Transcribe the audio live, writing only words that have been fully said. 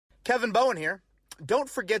Kevin Bowen here. Don't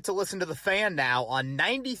forget to listen to The Fan now on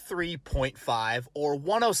 93.5 or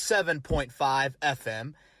 107.5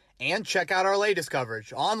 FM, and check out our latest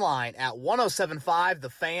coverage online at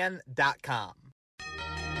 1075thefan.com.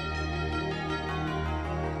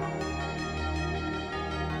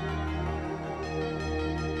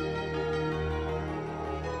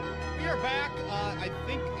 We are back. I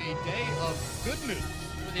think a day of good news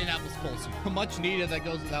for the Indianapolis Colts. Much needed, that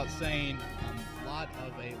goes without saying. A lot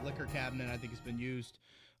of a liquor cabinet, I think, has been used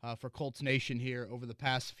for Colts Nation here over the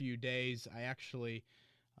past few days. I actually,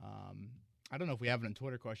 I don't know if we have it in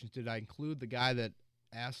Twitter questions. Did I include the guy that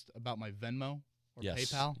asked about my Venmo or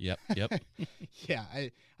yes. PayPal? Yep. Yeah,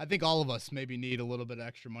 I think all of us maybe need a little bit of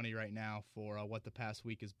extra money right now for what the past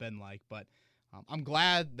week has been like. But I'm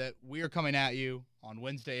glad that we are coming at you on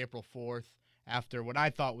Wednesday, April 4th, after what I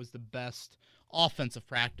thought was the best offensive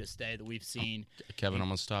practice day that we've seen. Kevin, I'm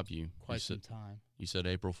going to stop you. Quite some time. You said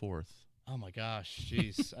April 4th. Oh, my gosh.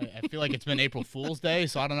 Jeez. I feel like it's been April Fool's Day,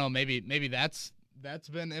 so I don't know. Maybe that's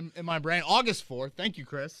been in my brain. August 4th. Thank you,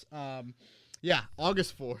 Chris. Yeah,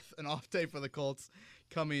 August 4th, an off day for the Colts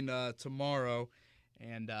coming tomorrow.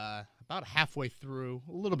 And about halfway through,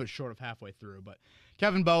 a little bit short of halfway through. But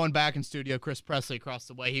Kevin Bowen back in studio. Chris Presley across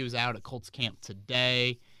the way. He was out at Colts camp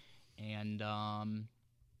today. And,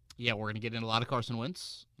 yeah, we're going to get into a lot of Carson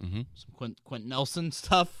Wentz. Mm-hmm. Some Quentin Nelson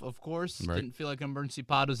stuff, of course. Right. Didn't feel like an emergency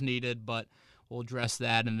pod was needed, but we'll address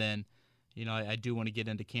that. And then, you know, I do want to get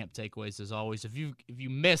into camp takeaways as always. If you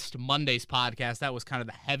missed Monday's podcast, that was kind of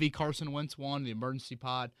the heavy Carson Wentz one, the emergency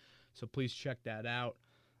pod. So please check that out.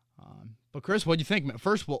 But Chris, what do you think, man?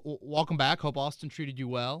 First, welcome back. Hope Austin treated you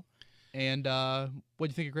well. And what do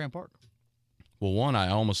you think of Grant Park? Well, one,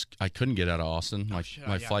 I couldn't get out of Austin. My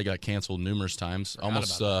Yeah. flight got canceled numerous times. Forgot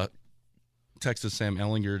Almost about texted Sam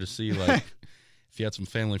Ellinger to see like if he had some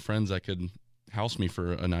family friends that could house me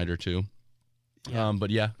for a night or two. Yeah. But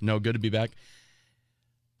yeah, no, good to be back.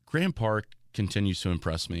 Grant Park continues to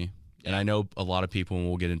impress me. And I know a lot of people, and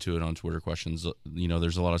we'll get into it on Twitter questions, you know,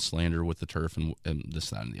 there's a lot of slander with the turf and this,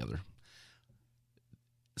 that, and the other.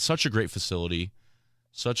 Such a great facility,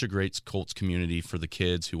 such a great Colts community for the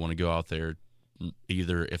kids who want to go out there,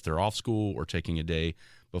 either if they're off school or taking a day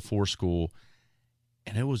before school.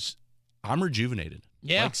 And I'm rejuvenated.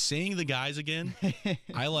 Yeah. Like seeing the guys again,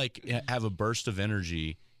 I have a burst of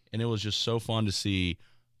energy, and it was just so fun to see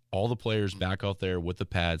all the players back out there with the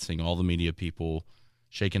pads, seeing all the media people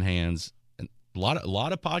shaking hands. And a lot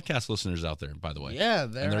of podcast listeners out there, by the way. Yeah.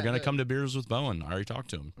 And they're going to come to Beers with Bowen. I already talked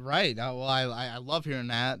to them. Right. Well, I love hearing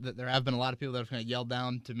that there have been a lot of people that have kind of yelled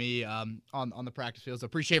down to me on the practice field. So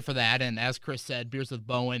appreciate for that. And as Chris said, Beers with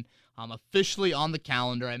Bowen officially on the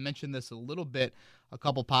calendar. I mentioned this a little bit a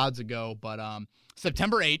couple pods ago, but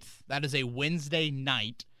September 8th, that is a Wednesday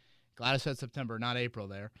night. Glad I said September, not April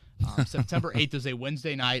there. September 8th is a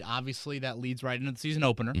Wednesday night. Obviously, that leads right into the season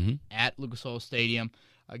opener at Lucas Oil Stadium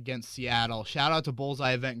against Seattle. Shout out to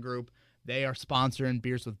Bullseye Event Group. They are sponsoring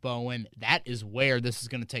Beers with Bowen. That is where this is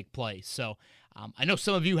going to take place. So I know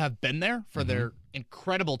some of you have been there for their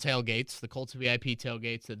incredible tailgates, the Colts VIP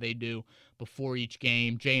tailgates that they do before each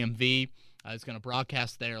game. JMV is going to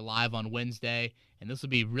broadcast there live on Wednesday, and this will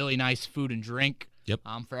be really nice food and drink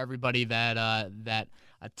for everybody that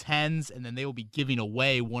attends, and then they will be giving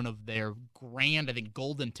away one of their grand, I think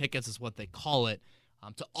golden tickets is what they call it,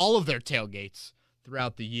 to all of their tailgates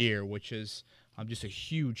throughout the year, which is just a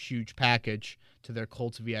huge package to their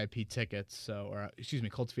Colts VIP tickets.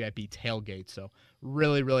 Colts VIP tailgate. So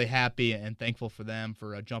really, really happy and thankful for them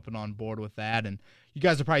for jumping on board with that. And you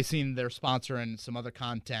guys have probably seen their sponsoring some other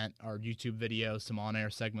content, our YouTube videos, some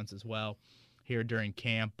on-air segments as well here during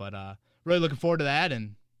camp. But really looking forward to that.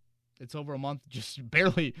 And it's over a month, just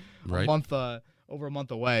barely over a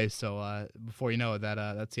month away. So before you know it,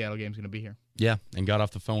 that Seattle game's going to be here. Yeah, and got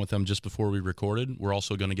off the phone with them just before we recorded. We're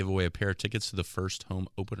also going to give away a pair of tickets to the first home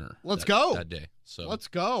opener. Let's go that day. So let's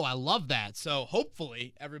go. I love that. So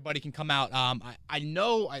hopefully everybody can come out. I'm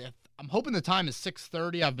hoping the time is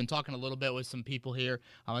 6:30. I've been talking a little bit with some people here.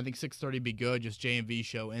 I think 6:30 would be good. Just JMV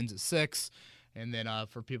show ends at 6. And then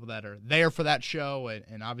for people that are there for that show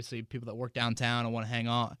and obviously people that work downtown and want to hang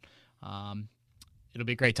on, it'll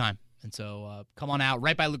be a great time. And so come on out.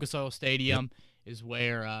 Right by Lucas Oil Stadium is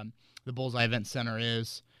where the Bullseye Event Center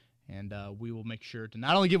is. And we will make sure to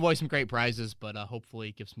not only give away some great prizes, but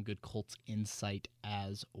hopefully give some good Colts insight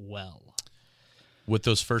as well. With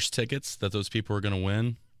those first tickets that those people are going to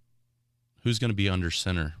win, who's going to be under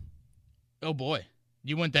center? Oh, boy.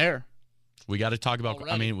 You went there. We got to talk about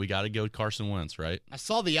Already? I mean, we got to go Carson Wentz, right? I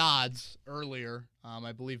saw the odds earlier.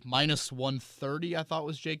 I believe minus 130, I thought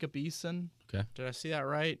was Jacob Eason. Okay. Did I see that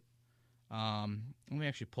right? Let me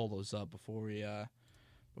actually pull those up before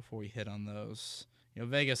we hit on those.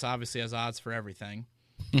 Vegas obviously has odds for everything,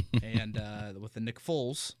 and with the Nick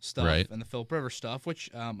Foles stuff and the Philip Rivers stuff, which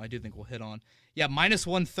I do think we'll hit on. Yeah,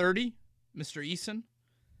 -130, Mr. Eason.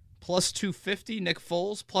 +250, Nick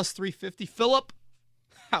Foles. +350, Philip.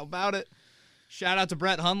 How about it? Shout out to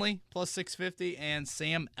Brett Hundley, +650, and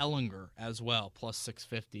Sam Ellinger as well,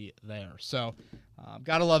 +650 there. So,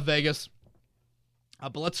 gotta love Vegas.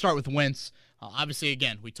 But let's start with Wentz. Obviously,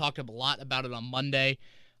 again, we talked a lot about it on Monday.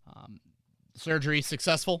 Surgery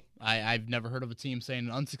successful. I've never heard of a team saying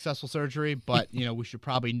an unsuccessful surgery, but we should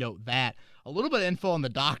probably note that. A little bit of info on the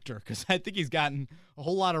doctor, because I think he's gotten a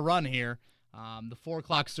whole lot of run here. The 4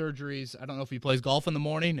 o'clock surgeries, I don't know if he plays golf in the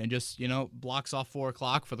morning and just, blocks off 4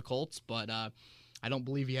 o'clock for the Colts, but I don't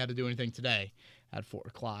believe he had to do anything today at 4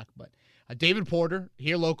 o'clock. But David Porter,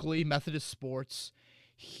 here locally, Methodist Sports,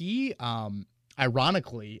 he,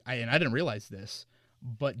 ironically, and I didn't realize this,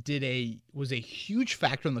 but was a huge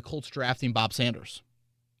factor in the Colts drafting Bob Sanders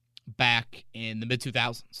back in the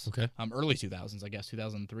mid-2000s. Okay. Early 2000s, I guess,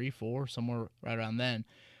 2003, 4, somewhere right around then.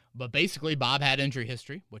 But basically, Bob had injury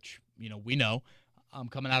history, which, we know,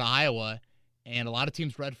 coming out of Iowa, and a lot of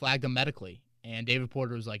teams red flagged him medically. And David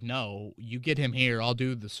Porter was like, no, you get him here, I'll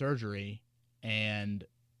do the surgery, and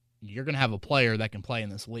you're going to have a player that can play in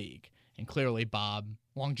this league. And clearly, Bob,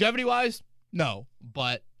 longevity-wise, no.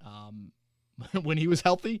 But when he was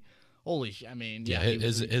healthy, holy shit,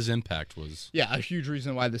 his impact was... Yeah, a huge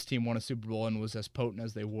reason why this team won a Super Bowl and was as potent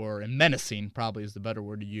as they were, and menacing probably is the better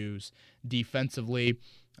word to use. Defensively,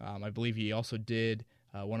 I believe he also did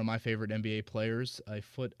one of my favorite NBA players, a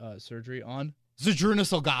foot surgery on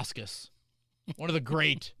Zydrunas Ilgauskas, one of the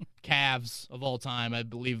great Cavs of all time. I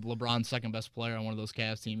believe LeBron's second best player on one of those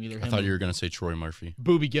Cavs team. I thought you were going to say Troy Murphy.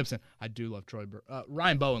 Boobie Gibson. I do love Troy.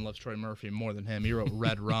 Ryan Bowen loves Troy Murphy more than him. He wrote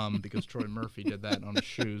Red Rum because Troy Murphy did that on his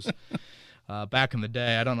shoes. Back in the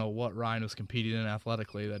day, I don't know what Ryan was competing in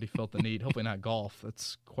athletically that he felt the need. Hopefully not golf.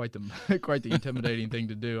 That's quite the intimidating thing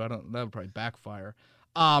to do. That would probably backfire.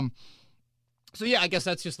 So yeah, I guess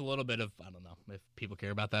that's just a little bit of, I don't know if people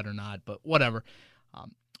care about that or not, but whatever.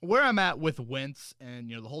 Where I'm at with Wentz and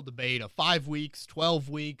the whole debate of 5 weeks, 12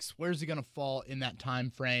 weeks, where's he going to fall in that time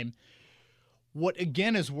frame? What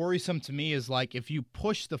again is worrisome to me is like if you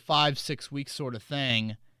push the 5-6 weeks sort of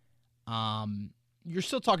thing, you're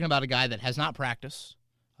still talking about a guy that has not practiced,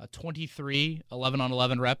 23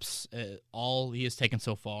 11-on-11 reps, all he has taken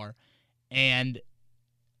so far, and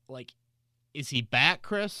like, is he back,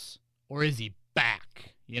 Chris, or is he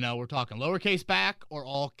back? We're talking lowercase back or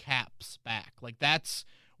all caps back. Like, that's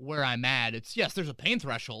where I'm at. It's, yes, there's a pain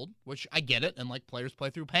threshold, which I get it, and, like, players play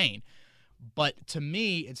through pain. But to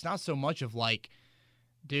me, it's not so much of, like,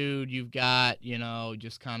 dude, you've got,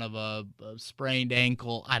 just kind of a sprained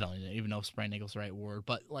ankle. I don't even know if sprained ankle is the right word.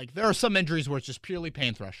 But, like, there are some injuries where it's just purely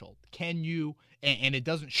pain threshold. Can you, and it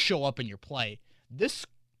doesn't show up in your play. This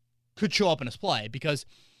could show up in his play because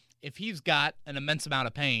if he's got an immense amount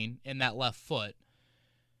of pain in that left foot,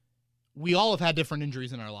 we all have had different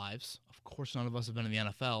injuries in our lives. Of course, none of us have been in the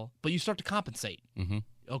NFL, but you start to compensate. Mm-hmm.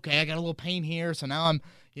 Okay, I got a little pain here, so now I'm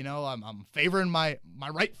favoring my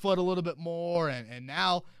right foot a little bit more, and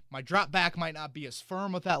now my drop back might not be as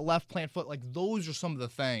firm with that left plant foot. Like, those are some of the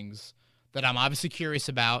things that I'm obviously curious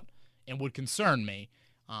about and would concern me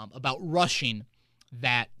about rushing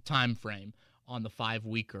that time frame on the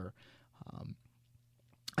 5-weeker.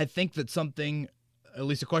 I think that something, at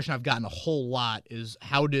least a question I've gotten a whole lot, is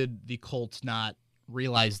how did the Colts not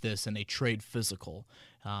realize this and they trade physical?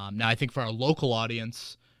 Now, I think for our local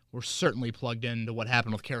audience, we're certainly plugged into what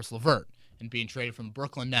happened with Karis LeVert and being traded from the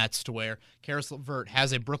Brooklyn Nets to where Karis LeVert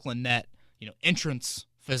has a Brooklyn Net, entrance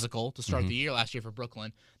physical to start the year last year for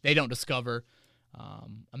Brooklyn. They don't discover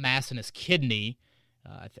a mass in his kidney.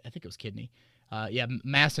 I think it was kidney.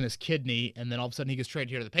 Mass in his kidney, and then all of a sudden he gets traded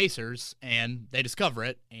here to the Pacers, and they discover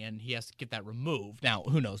it, and he has to get that removed. Now,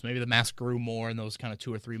 who knows? Maybe the mass grew more in those kind of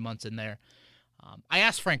 2 or 3 months in there. I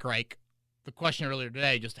asked Frank Reich the question earlier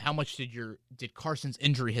today, just how much did Carson's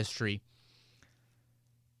injury history,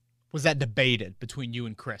 was that debated between you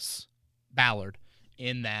and Chris Ballard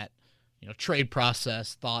in that trade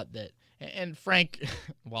process? Thought that, and Frank,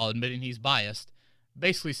 while admitting he's biased,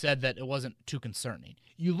 basically said that it wasn't too concerning.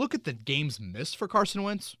 You look at the games missed for Carson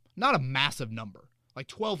Wentz, not a massive number, like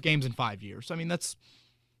 12 games in 5 years. I mean, it's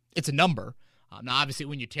a number. Now, obviously,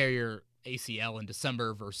 when you tear your ACL in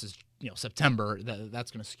December versus September,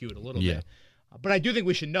 that's going to skew it a little bit. But I do think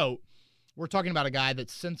we should note, we're talking about a guy that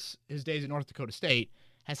since his days at North Dakota State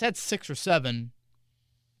has had 6 or 7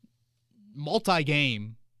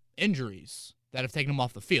 multi-game injuries that have taken him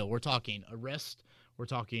off the field. We're talking a wrist, We're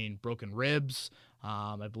talking broken ribs.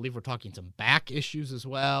 I believe we're talking some back issues as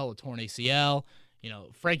well, a torn ACL.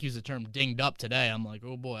 Frank used the term dinged up today. I'm like,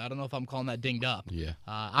 oh, boy, I don't know if I'm calling that dinged up. Yeah.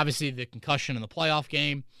 Obviously, the concussion in the playoff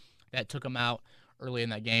game, that took him out early in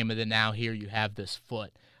that game, and then now here you have this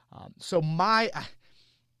foot.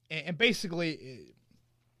 And basically,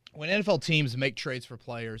 when NFL teams make trades for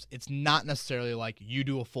players, it's not necessarily like you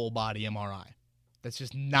do a full-body MRI. That's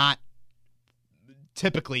just not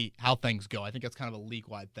typically how things go. I think that's kind of a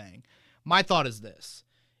league-wide thing. My thought is this.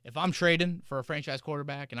 If I'm trading for a franchise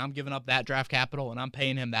quarterback and I'm giving up that draft capital and I'm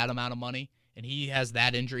paying him that amount of money and he has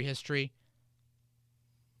that injury history,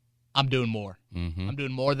 I'm doing more. Mm-hmm. I'm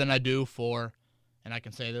doing more than I do for, and I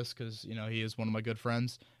can say this because, he is one of my good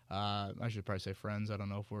friends. I should probably say friends. I don't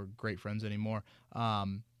know if we're great friends anymore.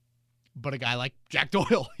 But a guy like Jack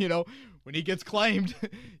Doyle, when he gets claimed,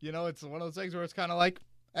 it's one of those things where it's kind of like,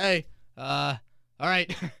 hey, all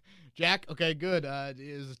right, Jack, okay, good.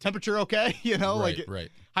 Is the temperature okay? Right.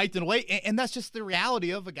 Height and weight. And that's just the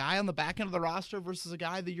reality of a guy on the back end of the roster versus a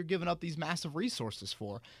guy that you're giving up these massive resources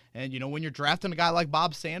for. And, when you're drafting a guy like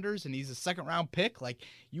Bob Sanders and he's a second-round pick,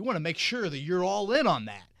 you want to make sure that you're all in on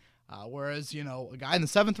that. Whereas, a guy in the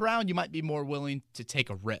 7th round, you might be more willing to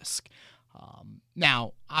take a risk.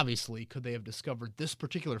 Now, obviously, could they have discovered this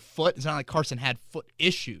particular foot? It's not like Carson had foot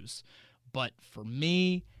issues. But for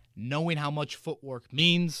me, knowing how much footwork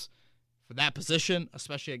means for that position,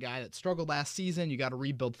 especially a guy that struggled last season, you got to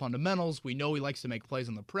rebuild fundamentals. We know he likes to make plays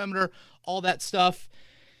on the perimeter, all that stuff.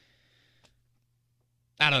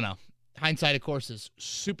 I don't know. Hindsight, of course, is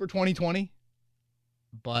super 2020,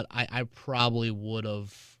 but I probably would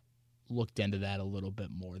have looked into that a little bit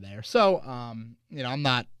more there. So, I'm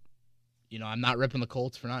not ripping the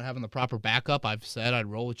Colts for not having the proper backup. I've said I'd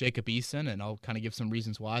roll with Jacob Eason, and I'll kind of give some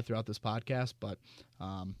reasons why throughout this podcast. But,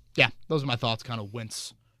 those are my thoughts, kind of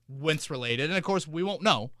Wentz related. And, of course, we won't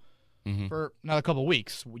know for another couple of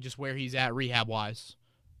weeks. Just where he's at rehab-wise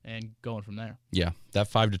and going from there. Yeah, that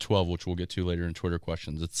 5 to 12, which we'll get to later in Twitter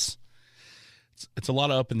questions. It's a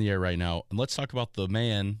lot of up in the air right now. And let's talk about the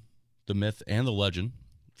man, the myth, and the legend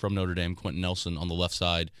from Notre Dame, Quentin Nelson, on the left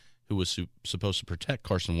side, who was supposed to protect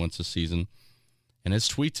Carson Wentz this season. And his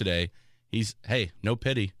tweet today, hey, no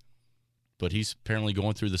pity, but he's apparently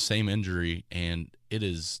going through the same injury, and it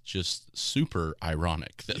is just super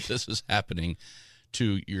ironic that this is happening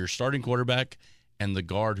to your starting quarterback and the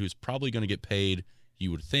guard who's probably going to get paid, you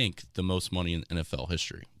would think, the most money in NFL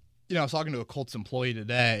history. I was talking to a Colts employee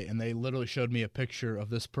today, and they literally showed me a picture of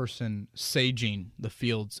this person saging the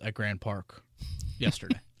fields at Grand Park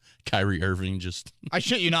yesterday. Kyrie Irving just... I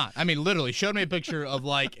shit you not. I mean, literally showed me a picture of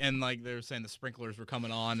they were saying the sprinklers were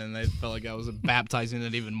coming on and they felt like I was baptizing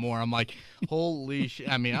it even more. I'm like, holy shit.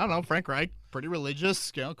 I mean, I don't know. Frank Reich, pretty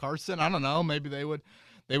religious. Carson, I don't know. Maybe they would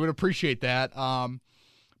appreciate that.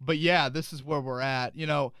 But yeah, this is where we're at.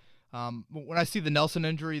 When I see the Nelson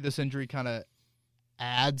injury, this injury kind of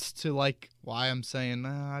adds to why I'm saying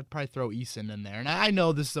I'd probably throw Eason in there. And I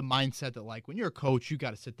know this is a mindset that when you're a coach, you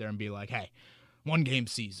got to sit there and be like, hey, 1-game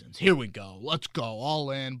seasons. Here we go. Let's go. All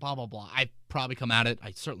in, blah, blah, blah. I certainly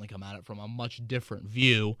come at it from a much different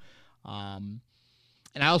view. And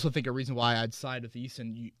I also think a reason why I'd side with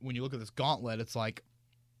Eason, when you look at this gauntlet, it's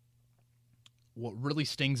what really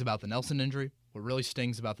stings about the Nelson injury, what really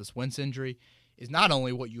stings about this Wentz injury is not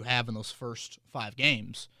only what you have in those first 5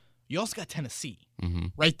 games, you also got Tennessee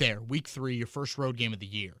right there, week 3, your first road game of the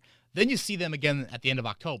year. Then you see them again at the end of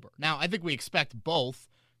October. Now, I think we expect both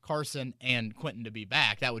Carson and Quentin to be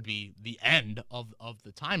back. That would be the end of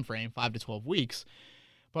the time frame, 5 to 12 weeks.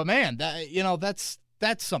 But man, that's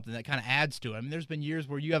something that kind of adds to it. I mean, there's been years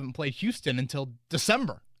where you haven't played Houston until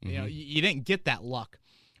December. You didn't get that luck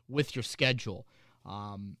with your schedule.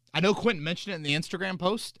 I know Quentin mentioned it in the Instagram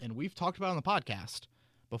post, and we've talked about it on the podcast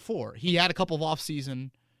before. He had a couple of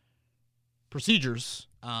off-season procedures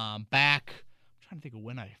back. I'm trying to think of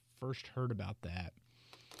when I first heard about that.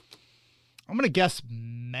 I'm going to guess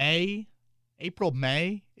April,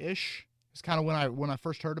 May-ish is kind of when I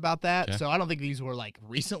first heard about that. Okay. So I don't think these were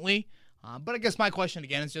recently. But I guess my question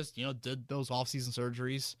again is just, did those off-season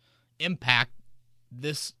surgeries impact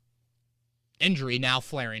this injury now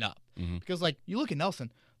flaring up? Mm-hmm. Because you look at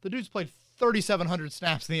Nelson, the dude's played 3,700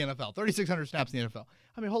 snaps in the NFL, 3,600 snaps in the NFL.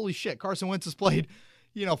 I mean, holy shit, Carson Wentz has played,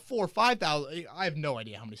 4,000 or 5,000. I have no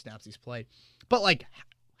idea how many snaps he's played. But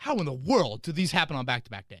how in the world do these happen on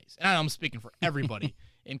back-to-back days? And I'm speaking for everybody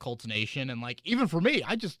in Colts Nation. And, even for me,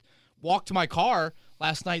 I just walked to my car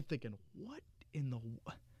last night thinking, what in the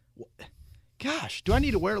 – gosh, do I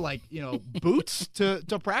need to wear, boots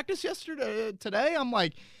to practice today? I'm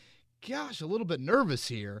gosh, a little bit nervous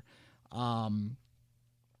here.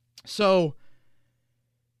 So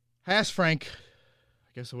I asked Frank,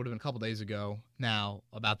 I guess it would have been a couple days ago now,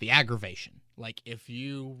 about the aggravation. Like, if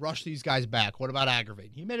you rush these guys back, what about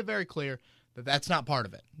aggravating? He made it very clear that that's not part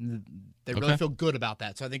of it. They really feel good about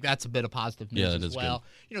that. So I think that's a bit of positive news as well.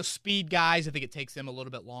 Good. Speed guys, I think it takes them a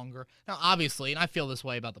little bit longer. Now, obviously, and I feel this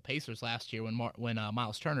way about the Pacers last year when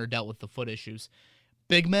Miles Turner dealt with the foot issues.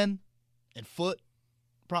 Big men and foot,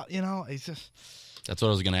 it's just... That's what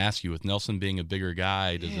I was going to ask you. With Nelson being a bigger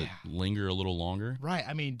guy, does it linger a little longer? Right.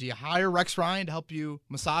 I mean, do you hire Rex Ryan to help you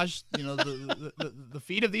massage, the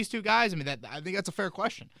feet of these two guys? I mean, I think that's a fair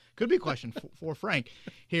question. Could be a question for Frank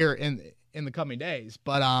here in the coming days.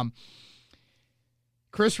 But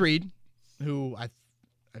Chris Reed, who I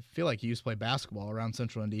feel like he used to play basketball around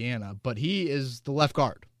Central Indiana, but he is the left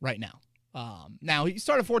guard right now. Now, he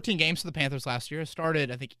started 14 games for the Panthers last year.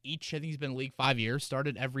 Started, I think he's been in the league 5 years.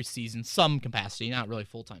 Started every season, some capacity, not really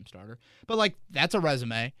full-time starter. But, that's a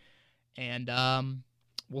resume. And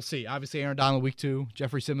we'll see. Obviously, Aaron Donald week 2,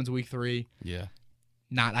 Jeffrey Simmons week 3. Yeah.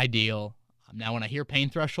 Not ideal. Now, when I hear pain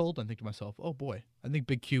threshold, I think to myself, oh, boy, I think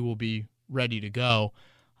Big Q will be ready to go.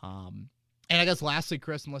 And I guess lastly,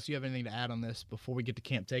 Chris, unless you have anything to add on this before we get to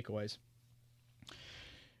camp takeaways,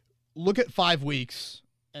 look at 5 weeks.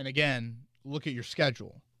 And again, look at your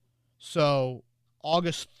schedule. So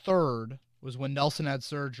August 3rd was when Nelson had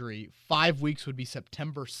surgery. 5 weeks would be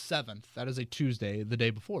September 7th. That is a Tuesday, the day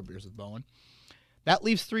before Beers with Bowen. That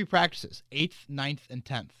leaves 3 practices, 8th, 9th, and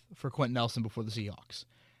 10th for Quentin Nelson before the Seahawks.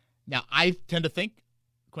 Now, I tend to think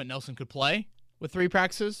Quentin Nelson could play with 3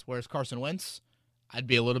 practices, whereas Carson Wentz, I'd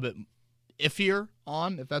be a little bit iffier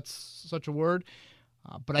on, if that's such a word.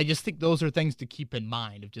 But I just think those are things to keep in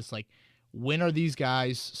mind of just when are these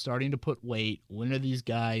guys starting to put weight? When are these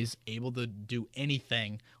guys able to do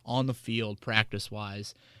anything on the field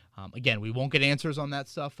practice-wise? Again, we won't get answers on that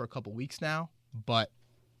stuff for a couple weeks now, but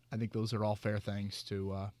I think those are all fair things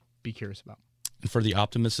to be curious about. And for the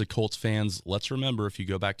optimistic Colts fans, let's remember, if you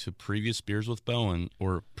go back to previous Beers with Bowen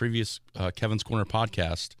or previous Kevin's Corner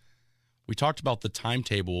podcast, we talked about the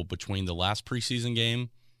timetable between the last preseason game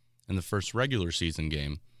and the first regular season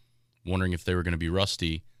game, wondering if they were going to be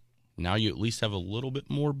rusty. Now you at least have a little bit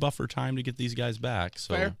more buffer time to get these guys back.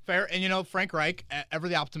 So Fair. And, Frank Reich, ever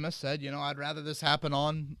the optimist, said, I'd rather this happen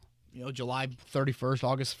on, July 31st,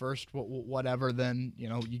 August 1st, whatever, than,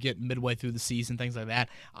 you get midway through the season, things like that.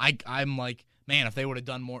 I'm like, man, if they would have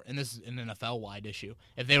done more, and this is an NFL-wide issue,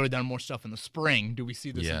 if they would have done more stuff in the spring, do we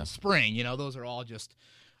see this in the spring? Those are all just,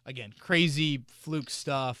 again, crazy fluke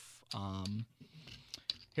stuff.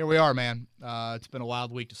 Here we are, man. It's been a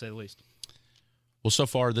wild week, to say the least. Well, so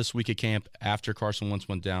far this week at camp, after Carson Wentz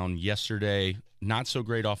went down yesterday, not so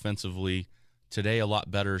great offensively. Today, a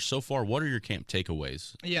lot better. So far, what are your camp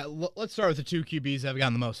takeaways? Yeah, let's start with the 2 QBs that have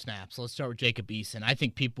gotten the most snaps. Let's start with Jacob Eason. I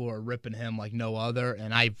think people are ripping him like no other,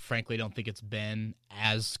 and I frankly don't think it's been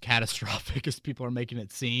as catastrophic as people are making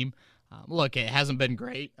it seem. Look, it hasn't been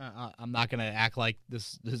great. I'm not going to act like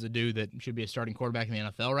this is a dude that should be a starting quarterback in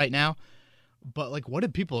the NFL right now. But, what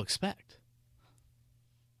did people expect?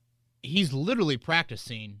 He's literally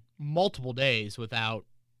practicing multiple days without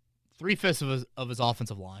 3/5 of his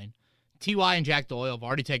offensive line. T.Y. and Jack Doyle have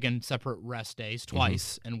already taken separate rest days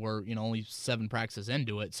twice, and we're only 7 practices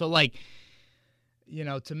into it. So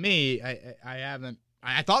to me,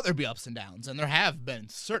 I thought there'd be ups and downs, and there have been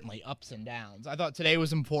certainly ups and downs. I thought today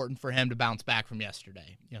was important for him to bounce back from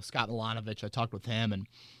yesterday. Scott Milanovich, I talked with him, and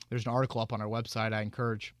there's an article up on our website. I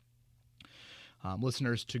encourage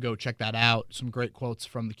listeners to go check that out. Some great quotes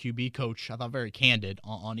from the QB coach. I thought very candid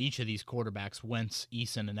on each of these quarterbacks, Wentz,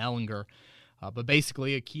 Eason, and Ellinger. But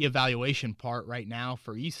basically a key evaluation part right now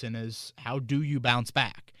for Eason is how do you bounce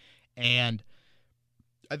back? And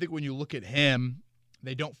I think when you look at him,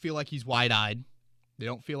 they don't feel like he's wide-eyed. They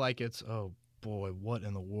don't feel like it's, oh, boy, what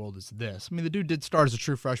in the world is this? I mean, the dude did start as a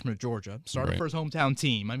true freshman at Georgia, started for his hometown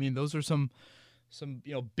team. I mean, those are some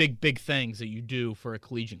big things that you do for a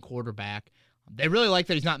collegiate quarterback. They really like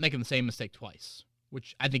that he's not making the same mistake twice,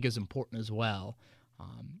 which I think is important as well.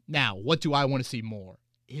 Now, what do I want to see more?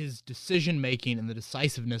 His decision-making and the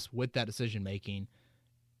decisiveness with that decision-making,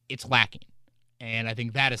 it's lacking. And I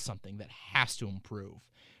think that is something that has to improve.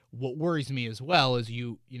 What worries me as well is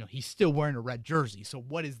he's still wearing a red jersey. So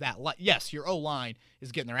what is that like? Yes, your O-line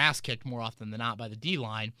is getting their ass kicked more often than not by the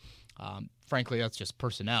D-line. Frankly, that's just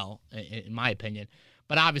personnel, in my opinion.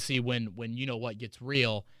 But obviously, when what gets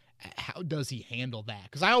real, how does he handle that?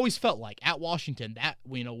 Because I always felt like at Washington, that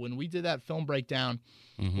when we did that film breakdown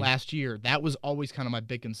last year, that was always kind of my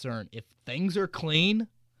big concern. If things are clean,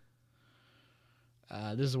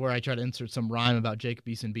 this is where I try to insert some rhyme about Jacob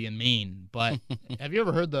Eason being mean. But have you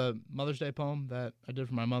ever heard the Mother's Day poem that I did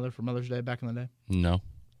for my mother for Mother's Day back in the day? No.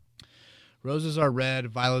 Roses are red,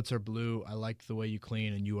 violets are blue. I like the way you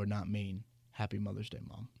clean, and you are not mean. Happy Mother's Day,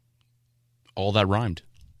 Mom. All that rhymed.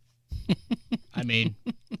 I mean,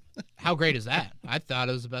 how great is that? I thought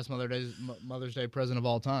it was the best Mother's Day present of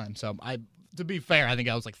all time. So to be fair, I think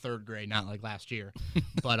I was like third grade, not like last year.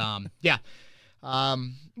 But yeah.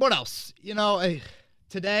 What else?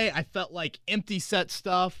 Today I felt like empty set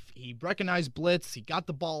stuff. He recognized blitz. He got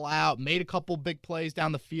the ball out, made a couple big plays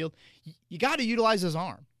down the field. You got to utilize his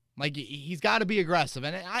arm. Like he's got to be aggressive,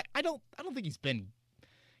 and I don't think he's been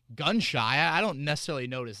gun shy. I don't necessarily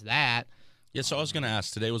notice that. Yeah, so I was going to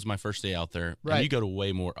ask. Today was my first day out there. Right. And you go to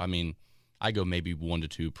way more. I mean, I go maybe 1 to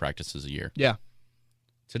 2 practices a year. Yeah.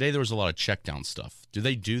 Today there was a lot of check down stuff. Do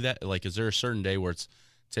they do that? Like, is there a certain day where it's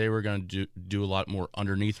today we're going to do a lot more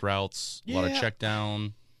underneath routes, a lot of check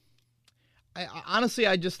down? I honestly,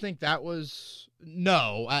 I just think that was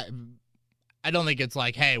no. I don't think it's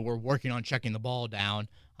like, hey, we're working on checking the ball down.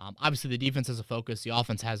 Obviously, the defense has a focus. The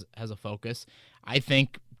offense has a focus. I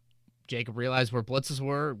think Jacob realized where blitzes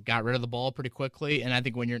were, got rid of the ball pretty quickly, and I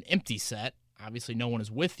think when you're an empty set, obviously no one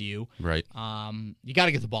is with you. Right. You got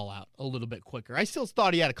to get the ball out a little bit quicker. I still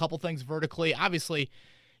thought he had a couple things vertically. Obviously,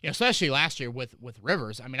 especially last year with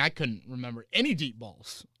Rivers. I mean, I couldn't remember any deep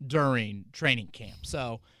balls during training camp.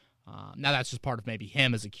 So now that's just part of maybe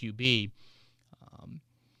him as a QB.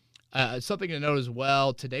 Something to note as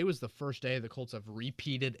well, today was the first day the Colts have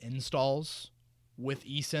repeated installs with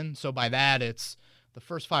Eason. So by that, it's the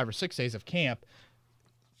first 5 or 6 days of camp,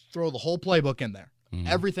 throw the whole playbook in there. Mm-hmm.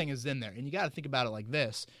 Everything is in there. And you got to think about it like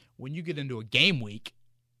this. When you get into a game week,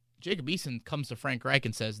 Jacob Eason comes to Frank Reich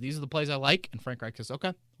and says, these are the plays I like. And Frank Reich says,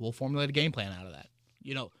 okay, we'll formulate a game plan out of that.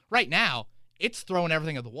 Right now, it's throwing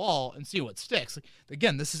everything at the wall and see what sticks.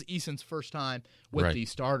 Again, this is Eason's first time with these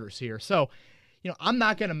starters here. So, I'm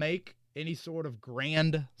not going to make any sort of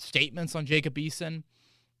grand statements on Jacob Eason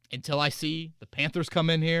until I see the Panthers come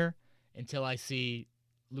in here, until I see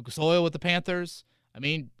Lucas Oil with the Panthers. I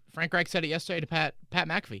mean, Frank Reich said it yesterday to Pat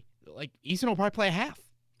McAfee. Like, Eason will probably play a half.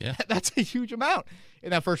 Yeah. That's a huge amount in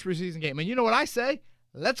that first preseason game. And you know what I say?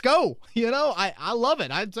 Let's go. I love it.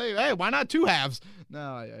 I'd say, hey, why not 2 halves?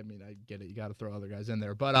 No, I mean, I get it. You got to throw other guys in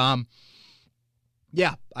there. But,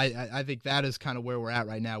 yeah, I think that is kind of where we're at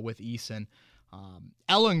right now with Eason.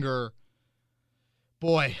 Ellinger,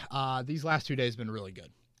 boy, these last 2 days have been really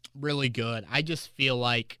good. Really good. I just feel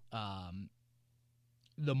like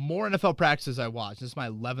the more NFL practices I watch, this is my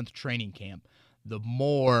 11th training camp, the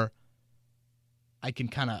more I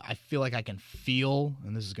feel like I can feel,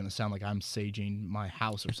 and this is going to sound like I'm saging my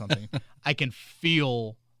house or something, I can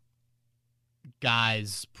feel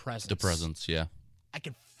guys' presence. The presence, yeah. I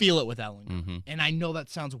can feel it with Ellinger. Mm-hmm. And I know that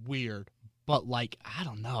sounds weird, but I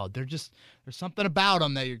don't know. There's something about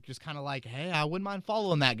them that you're just kind of like, hey, I wouldn't mind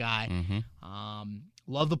following that guy. Mm-hmm.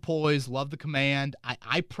 Love the poise, love the command.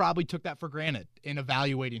 I probably took that for granted in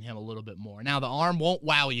evaluating him a little bit more. Now, the arm won't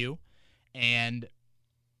wow you, and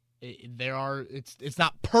it's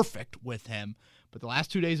not perfect with him, but the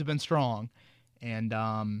last 2 days have been strong. And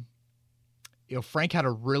Frank had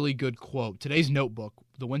a really good quote. Today's notebook,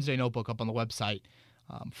 the Wednesday notebook up on the website,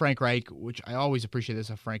 Frank Reich, which I always appreciate this,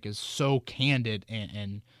 Frank is so candid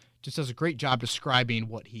and just does a great job describing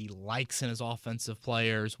what he likes in his offensive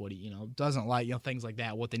players, what he doesn't like, things like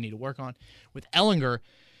that, what they need to work on. With Ellinger,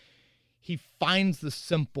 he finds the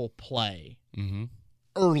simple play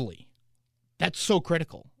early. That's so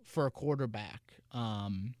critical for a quarterback.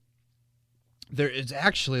 There is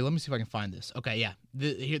actually, let me see if I can find this. Okay, yeah.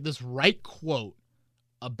 This right quote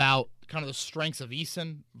about kind of the strengths of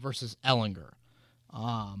Eason versus Ellinger.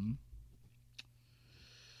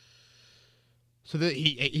 So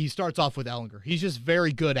he starts off with Ellinger. He's just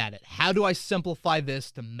very good at it. How do I simplify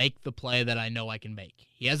this to make the play that I know I can make?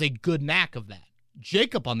 He has a good knack of that.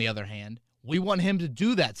 Jacob, on the other hand, we want him to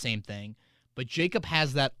do that same thing, but Jacob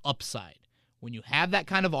has that upside. When you have that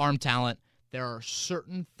kind of arm talent, there are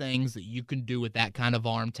certain things that you can do with that kind of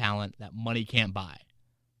arm talent that money can't buy.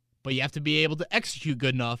 But you have to be able to execute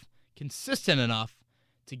good enough, consistent enough,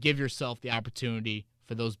 to give yourself the opportunity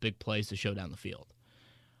for those big plays to show down the field.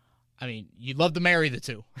 I mean, you'd love to marry the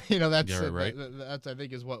two. That's yeah, right. That's I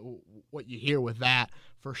think is what you hear with that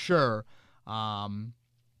for sure. But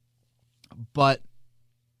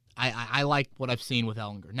I like what I've seen with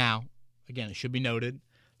Ellinger. Now, again, it should be noted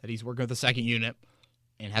that he's working with the second unit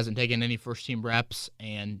and hasn't taken any first-team reps,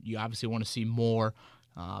 and you obviously want to see more.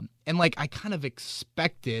 And I kind of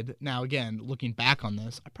expected, now again, looking back on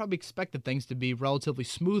this, I probably expected things to be relatively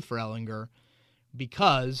smooth for Ellinger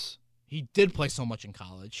because he did play so much in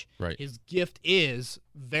college. Right. His gift is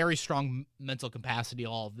very strong mental capacity,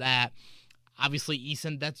 all of that. Obviously,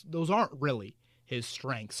 Eason, those aren't really his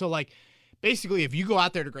strengths. So, basically, if you go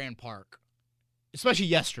out there to Grand Park, especially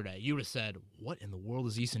yesterday, you would have said, what in the world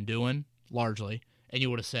is Eason doing, largely? And you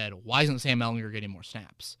would have said, why isn't Sam Ehlinger getting more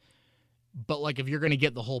snaps? But, like, if you're going to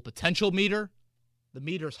get the whole potential meter, the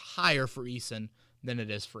meter's higher for Eason than it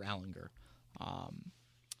is for Ehlinger.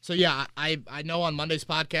 So, yeah, I know on Monday's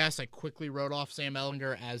podcast I quickly wrote off Sam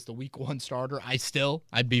Ehlinger as the Week 1 starter.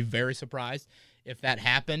 I'd be very surprised if that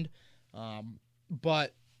happened.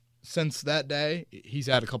 But since that day, he's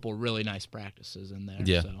had a couple of really nice practices in there.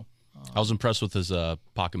 Yeah. So, I was impressed with his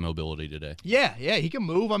pocket mobility today. Yeah, he can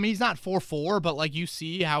move. I mean, he's not 4'4", but, like, you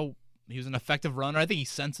see how he was an effective runner. I think he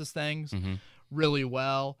senses things really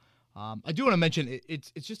well. I do want to mention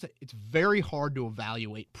it's very hard to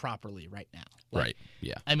evaluate properly right now. Like, Right.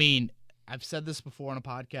 Yeah. I mean, I've said this before on a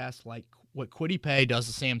podcast. Like, what Kwity Paye does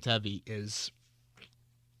to Sam Tevi is,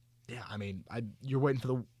 yeah. I mean, you're waiting for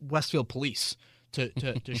the Westfield police to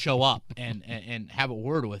show up and have a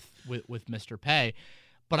word with Mr. Paye.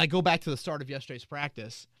 But I go back to the start of yesterday's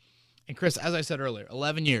practice, and Chris, as I said earlier,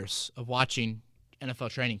 11 years of watching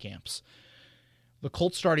NFL training camps. The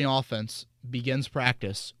Colts starting offense begins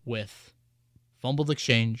practice with fumbled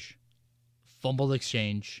exchange, fumbled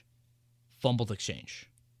exchange, fumbled exchange.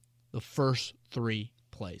 The first 3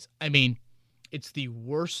 plays. I mean, it's the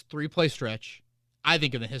worst 3-play stretch, I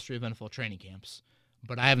think, in the history of NFL training camps,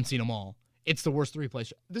 but I haven't seen them all. It's the worst 3-play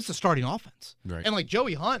stretch. This is a starting offense. Right. And, like,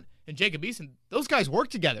 Joey Hunt and Jacob Eason, those guys work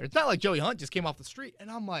together. It's not like Joey Hunt just came off the street. And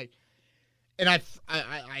I'm like, and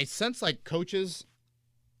I sense, like, coaches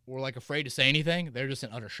were, like, afraid to say anything. They're just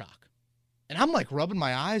in utter shock. And I'm, like, rubbing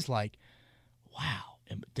my eyes like, wow,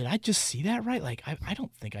 did I just see that right? Like, I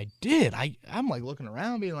don't think I did. I'm, like, looking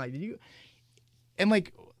around being like, did you? And,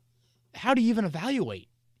 like, how do you even evaluate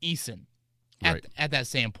Eason at that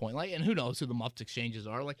standpoint? Like, and who knows who the muffed exchanges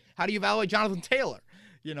are. Like, how do you evaluate Jonathan Taylor,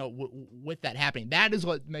 you know, with that happening? That is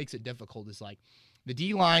what makes it difficult, is, like, the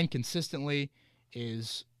D-line consistently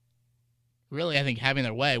is really, I think, having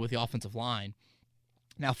their way with the offensive line.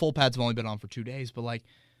 Now, full pads have only been on for 2 days, but, like,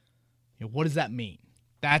 you know, what does that mean?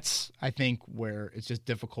 That's, I think, where it's just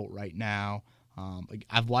difficult right now.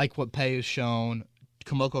 I've liked what Paye has shown.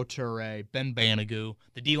 Kamoko Toure, Ben Banogu.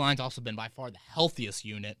 The D-line's also been by far the healthiest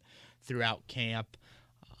unit throughout camp.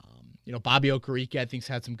 You know, Bobby Okereke, I think, has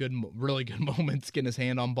had some really good moments getting his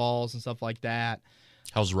hand on balls and stuff like that.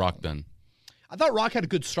 How's Rock been? I thought Rock had a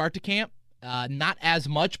good start to camp. Not as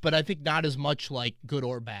much, but I think not as much, like, good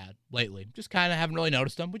or bad lately. Just kind of haven't really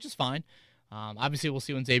noticed him, which is fine. Obviously, we'll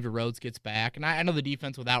see when Xavier Rhodes gets back. And I know the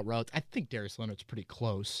defense without Rhodes, I think Darius Leonard's pretty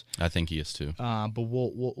close. I think he is too. But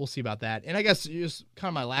we'll see about that. And I guess just kind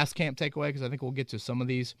of my last camp takeaway, because I think we'll get to some of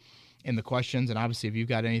these in the questions. And obviously, if you've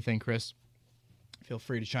got anything, Chris, feel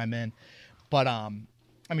free to chime in. But, I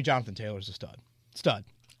mean, Jonathan Taylor's a stud.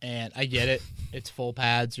 And I get it. It's full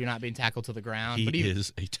pads. You're not being tackled to the ground. He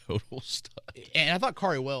is a total stud. And I thought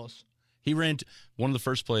Kari Willis. He ran one of the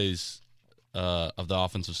first plays of the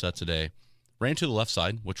offensive set today. Ran to the left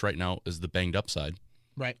side, which right now is the banged up side.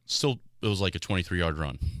 Right. Still, it was like a 23-yard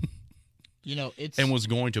run. You know, it's and was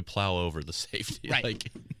going to plow over the safety. Right.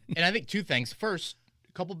 Like, and I think 2 things. First,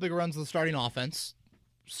 a couple big runs of the starting offense.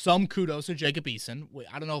 Some kudos to Jacob Eason.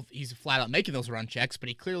 I don't know if he's flat out making those run checks, but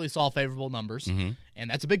he clearly saw favorable numbers, and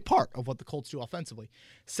that's a big part of what the Colts do offensively.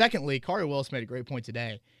 Secondly, Kari Willis made a great point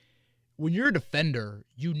today. When you're a defender,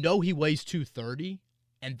 you know he weighs 230,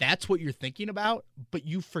 and that's what you're thinking about, but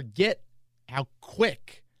you forget how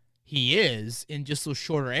quick he is in just those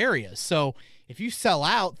shorter areas. So if you sell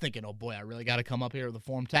out thinking, oh boy, I really got to come up here with a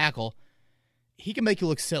form tackle, he can make you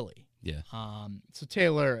look silly. yeah. So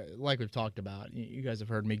Taylor, like we've talked about, you guys have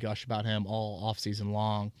heard me gush about him all offseason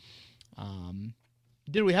long.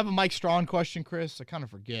 Did we have a Mike Strawn question, Chris? I kind of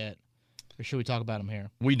forget. Or should we talk about him here?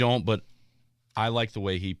 We don't, but I like the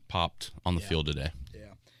way he popped on the field today. Yeah.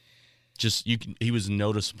 Just he was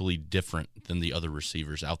noticeably different than the other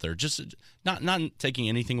receivers out there. Just not taking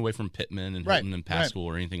anything away from Pittman and Hilton and Pascal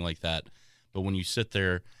or anything like that. But when you sit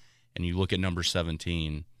there and you look at number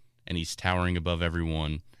 17 and he's towering above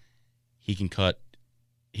everyone, he can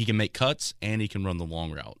make cuts and he can run the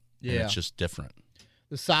long route. Yeah. And it's just different.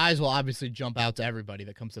 The size will obviously jump out to everybody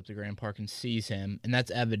that comes up to Grand Park and sees him, and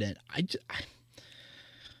that's evident.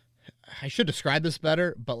 I should describe this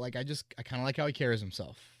better, but I kind of like how he carries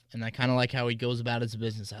himself. And I kind of like how he goes about his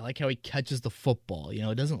business. I like how he catches the football. You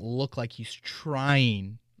know, it doesn't look like he's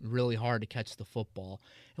trying really hard to catch the football.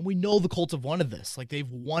 And we know the Colts have wanted this. Like,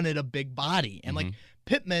 they've wanted a big body. And,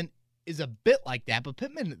 Pittman is a bit like that, but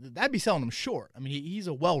Pittman, that'd be selling him short. I mean, he's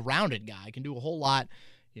a well-rounded guy. Can do a whole lot,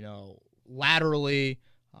 you know, laterally,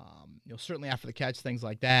 certainly after the catch, things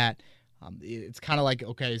like that. It's kind of like,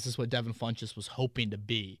 okay, is this what Devin Funchess was hoping to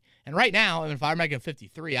be? And right now, I mean, if I were making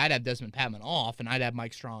 53, I'd have Desmond Patman off, and I'd have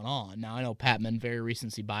Mike Strawn on. Now, I know Patman, very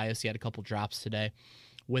recency bias. He had a couple drops today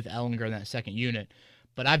with Ellinger in that second unit.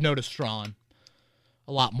 But I've noticed Strawn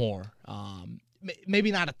a lot more.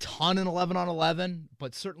 Maybe not a ton in 11 on 11,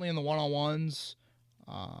 but certainly in the one-on-ones,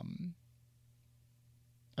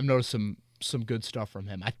 I've noticed some good stuff from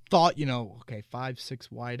him. I thought,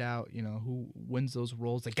 5-6 wide out, who wins those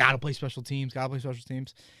roles? They got to play special teams,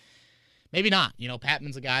 Maybe not.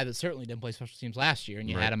 Patman's a guy that certainly didn't play special teams last year, and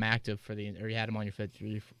you had him active you had him on your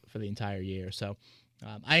 53 for the entire year. So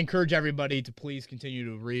I encourage everybody to please continue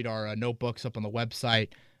to read our notebooks up on the website.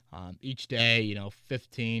 Each day,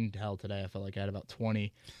 15. Hell, today I felt like I had about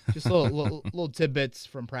 20. Just little tidbits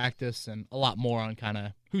from practice and a lot more on kind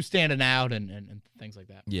of who's standing out and things like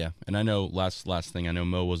that. Yeah, and I know last thing, I know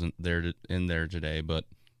Mo wasn't in there today, but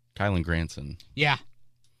Kylan Granson. Yeah.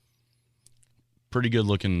 Pretty good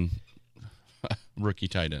looking rookie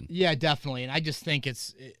tight end. Yeah, definitely. And I just think you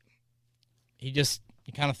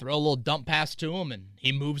kind of throw a little dump pass to him, and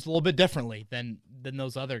he moves a little bit differently than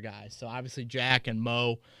those other guys. So obviously Jack and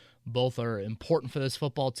Mo both are important for this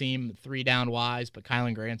football team, 3 down wise, but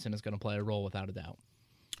Kylan Granson is going to play a role without a doubt.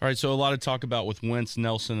 All right, so a lot of talk about with Wentz,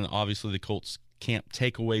 Nelson, and obviously the Colts camp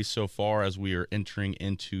takeaways so far as we are entering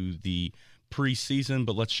into the preseason,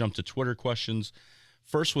 but let's jump to Twitter questions.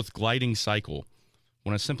 First with gliding cycle.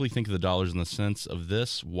 When I simply think of the dollars and the cents of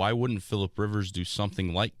this, why wouldn't Phillip Rivers do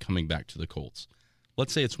something like coming back to the Colts?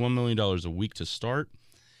 Let's say it's $1 million a week to start.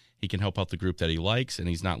 He can help out the group that he likes, and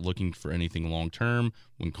he's not looking for anything long-term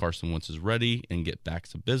when Carson Wentz is ready and get back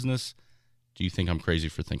to business. Do you think I'm crazy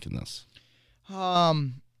for thinking this?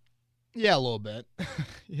 Yeah, a little bit.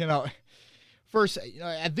 First,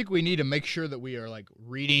 I think we need to make sure that we are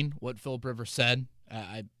reading what Phillip Rivers said.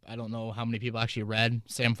 I don't know how many people actually read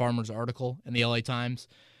Sam Farmer's article in the LA Times.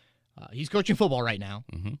 He's coaching football right now,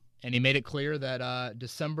 and he made it clear that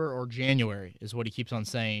December or January is what he keeps on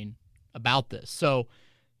saying about this. So,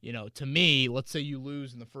 to me, let's say you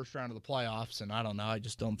lose in the first round of the playoffs, and I don't know, I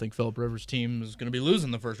just don't think Phillip Rivers' team is going to be losing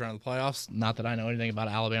the first round of the playoffs. Not that I know anything about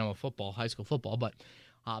Alabama football, high school football, but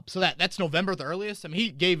so that's November at the earliest. I mean, he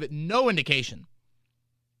gave it no indication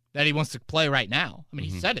that he wants to play right now. I mean,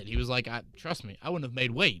 he said it. He was like, trust me, I wouldn't have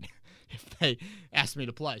made weight if they asked me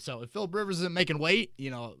to play. So if Phillip Rivers isn't making weight,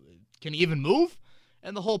 can he even move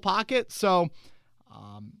in the whole pocket? So,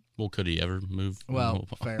 well, could he ever move? Well,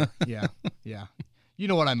 fair. Yeah. You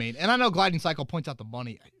know what I mean. And I know Gliding Cycle points out the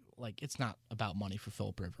money. It's not about money for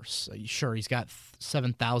Phillip Rivers. Sure, he's got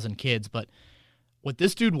 7,000 kids, but what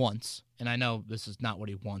this dude wants, and I know this is not what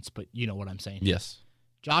he wants, but you know what I'm saying. Yes.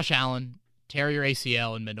 Josh Allen, tear your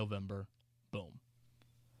ACL in mid-November, boom.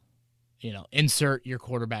 Insert your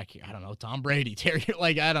quarterback here. I don't know, Tom Brady, tear your,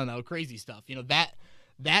 I don't know, crazy stuff. That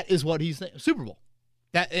is what he's thinking. Super Bowl.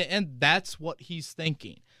 That's what he's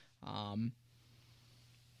thinking. I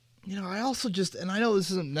also and I know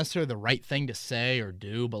this isn't necessarily the right thing to say or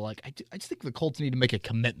do, but I just think the Colts need to make a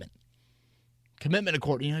commitment. Commitment to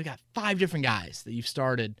court. You got 5 different guys that have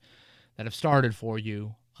started for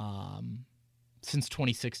you since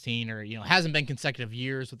 2016, or hasn't been consecutive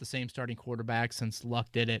years with the same starting quarterback since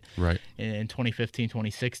Luck did it in 2015,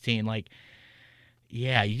 2016.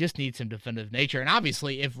 Yeah, you just need some definitive nature. And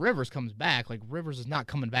obviously, if Rivers comes back, Rivers is not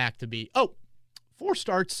coming back to be 4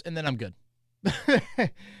 starts and then I'm good.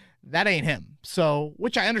 That ain't him. So,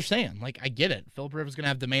 which I understand. I get it. Phillip Rivers is going to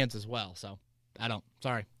have demands as well. So,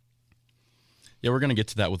 sorry. Yeah, we're going to get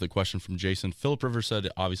to that with a question from Jason. Phillip Rivers said,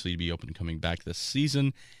 obviously, he'd be open to coming back this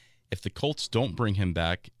season. If the Colts don't bring him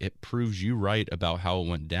back, it proves you right about how it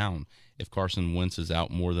went down. If Carson Wentz is out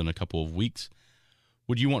more than a couple of weeks,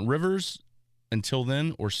 would you want Rivers until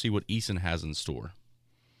then or see what Eason has in store?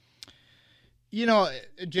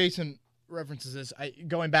 Jason references this.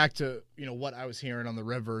 Going back to what I was hearing on the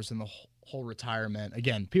Rivers and the whole retirement.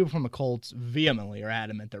 Again, people from the Colts vehemently are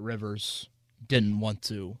adamant that Rivers didn't want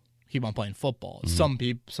to keep on playing football. Some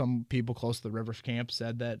people close to the Rivers camp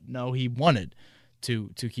said that no, he wanted to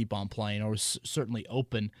keep on playing, or was certainly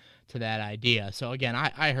open to that idea. So again,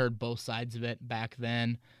 I heard both sides of it back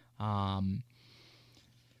then. I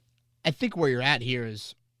think where you're at here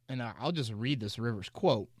is, and I'll just read this Rivers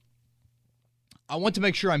quote. I want to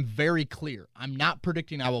make sure I'm very clear. I'm not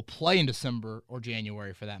predicting I will play in December or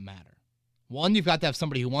January for that matter. 1, you've got to have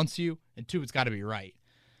somebody who wants you, and 2, it's got to be right.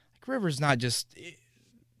 Rivers not just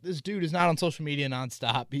this dude is not on social media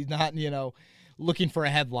nonstop. He's not, looking for a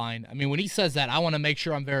headline. I mean, when he says that, I want to make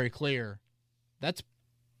sure I'm very clear. That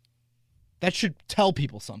should tell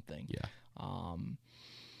people something. Yeah.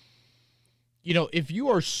 If you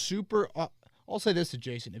are super I'll say this to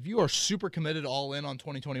Jason. If you are super committed all in on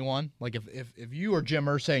 2021, like if you are Jim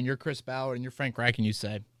Irsay and you're Chris Ballard and you're Frank Reich and you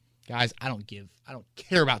say, guys, I don't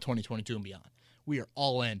care about 2022 and beyond. We are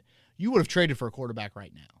all in. You would have traded for a quarterback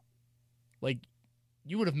right now. Like,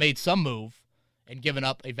 you would have made some move and given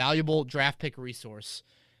up a valuable draft pick resource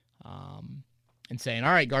and saying,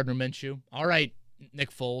 all right, Gardner Minshew, all right,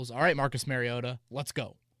 Nick Foles, all right, Marcus Mariota, let's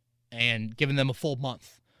go. And giving them a full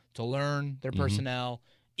month to learn their personnel,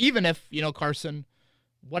 even if, Carson,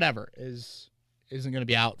 whatever, isn't going to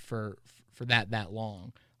be out for that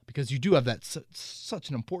long. Because you do have that such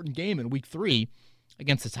an important game in Week 3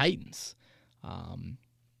 against the Titans.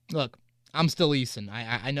 Look, I'm still Eason.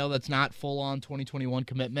 I know that's not full-on 2021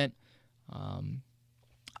 commitment.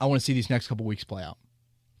 I want to see these next couple weeks play out.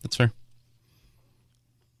 That's fair.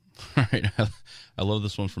 All right. I love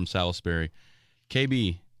this one from Salisbury.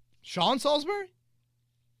 KB. Sean Salisbury?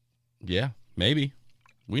 Yeah, maybe.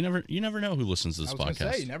 You never know who listens to this podcast.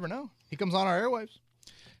 Gonna say, you never know. He comes on our airwaves.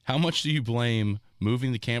 How much do you blame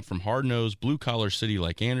moving the camp from hard-nosed, blue-collar city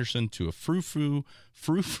like Anderson to a frou-frou,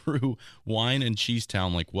 wine and cheese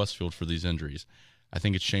town like Westfield for these injuries? I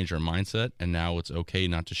think it's changed our mindset, and now it's okay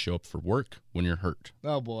not to show up for work when you're hurt.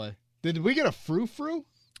 Oh, boy. Did we get a frou-frou?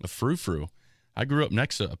 A frou-frou. I grew up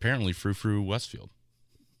next to, apparently, frou-frou Westfield.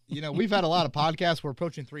 We've had a lot of podcasts. We're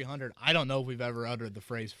approaching 300. I don't know if we've ever uttered the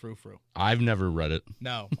phrase frou-frou. I've never read it.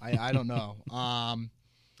 No, I don't know.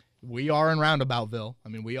 We are in Roundaboutville. I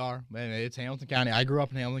mean, we are. It's Hamilton County. I grew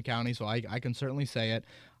up in Hamilton County, so I can certainly say it.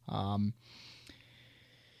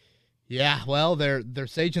 Yeah, well, they're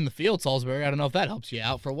saging the field, Salisbury. I don't know if that helps you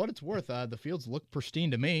out. For what it's worth, the fields look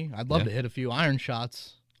pristine to me. I'd love to hit a few iron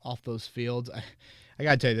shots off those fields. I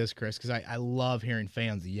got to tell you this, Chris, because I love hearing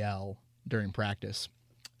fans yell during practice.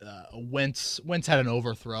 Wentz had an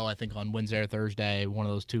overthrow, I think, on Wednesday or Thursday, one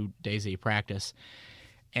of those 2 days that you practice.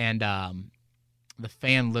 And the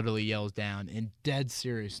fan literally yells down in dead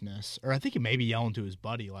seriousness, or I think he may be yelling to his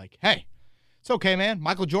buddy, like, hey, it's okay, man.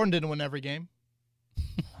 Michael Jordan didn't win every game.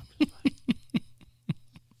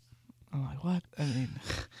 I'm like, what? I mean,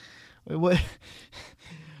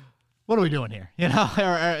 what are we doing here?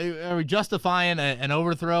 Are we justifying an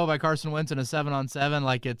overthrow by Carson Wentz in a 7-on-7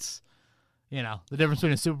 like it's, the difference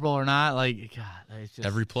between a Super Bowl or not? Like, God, it's just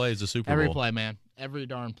every play is a Super Bowl. Every play, man. Every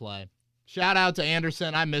darn play. Shout out to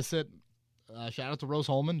Anderson. I miss it. Shout out to Rose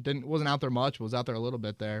Holman. Wasn't out there much. Was out there a little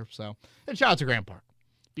bit there. So, and shout out to Grant Park.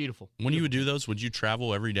 Beautiful. When you would do those, would you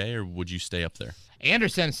travel every day or would you stay up there?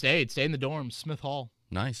 Anderson stayed in the dorms, Smith Hall.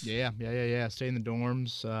 Nice. Yeah. Stayed in the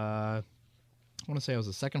dorms. I want to say I was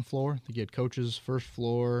the second floor. I think you had coaches, first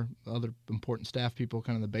floor, other important staff people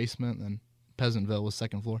kind of in the basement, and then Peasantville was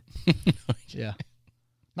second floor. Yeah.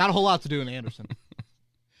 Not a whole lot to do in Anderson.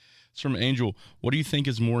 It's from Angel. What do you think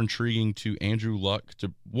is more intriguing to Andrew Luck?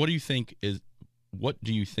 What do you think is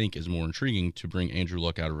more intriguing to bring Andrew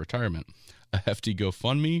Luck out of retirement? A hefty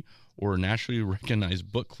GoFundMe or a nationally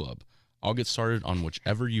recognized book club? I'll get started on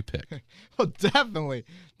whichever you pick. Well, definitely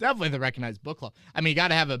the recognized book club. I mean, you got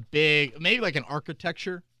to have a big, maybe like an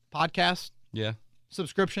architecture podcast. Yeah.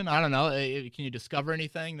 Subscription. I don't know. Can you discover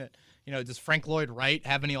anything that, does Frank Lloyd Wright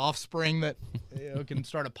have any offspring that can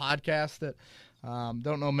start a podcast that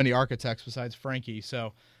don't know many architects besides Frankie.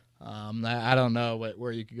 So I don't know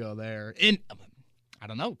where you could go there. I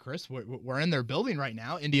don't know, Chris. We're in their building right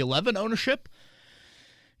now. Indy 11 ownership.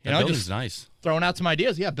 That building's nice. Throwing out some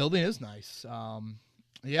ideas. Yeah, building is nice.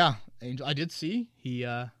 Yeah, Angel. I did see he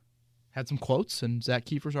had some quotes in Zach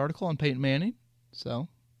Kiefer's article on Peyton Manning. So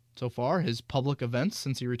far, his public events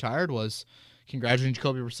since he retired was congratulating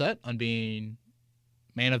Jacoby Brissett on being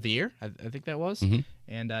Man of the Year. I think that was. Mm-hmm.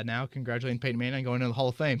 And now congratulating Peyton Manning on going into the Hall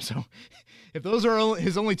of Fame. So if those are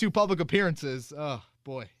his only 2 public appearances, oh,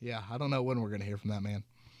 boy, yeah, I don't know when we're going to hear from that man.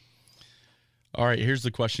 All right, here's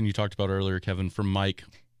the question you talked about earlier, Kevin, from Mike.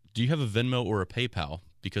 Do you have a Venmo or a PayPal?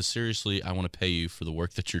 Because seriously, I want to pay you for the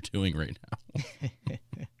work that you're doing right now.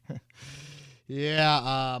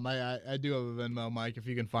 Yeah, I do have a Venmo, Mike. If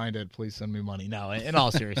you can find it, please send me money. No, in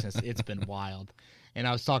all seriousness, it's been wild. And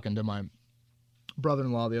I was talking to my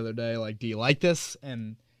brother-in-law the other day, like, do you like this?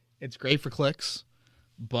 And it's great for clicks,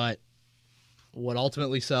 but what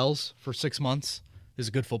ultimately sells for 6 months is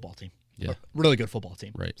a good football team. Yeah. A really good football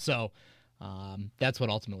team. Right. So that's what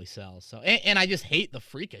ultimately sells. So, and I just hate the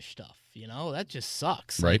freakish stuff, that just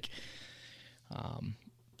sucks. Right.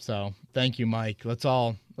 So thank you, Mike. Let's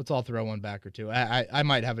all throw one back or two. I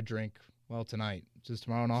might have a drink. Well, tonight. Is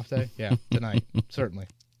tomorrow an off day? Yeah, tonight. Certainly.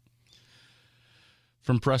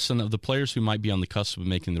 From Preston, of the players who might be on the cusp of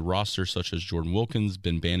making the roster, such as Jordan Wilkins,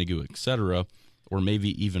 Ben Banigou, etc., or maybe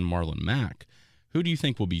even Marlon Mack, who do you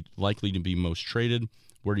think will be likely to be most traded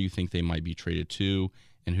Where do you think they might be traded to?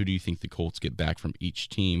 And who do you think the Colts get back from each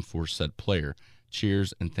team for said player?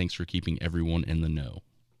 Cheers, and thanks for keeping everyone in the know.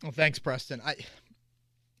 Well, thanks, Preston. I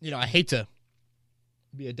hate to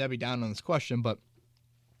be a Debbie Downer on this question, but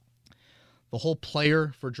the whole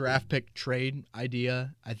player for draft pick trade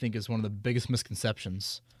idea, I think, is one of the biggest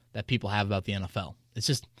misconceptions that people have about the NFL. It's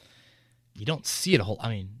just, you don't see it a whole. I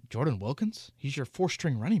mean, Jordan Wilkins, he's your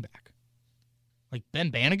 4th-string running back. Like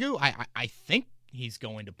Ben Banigou, I think he's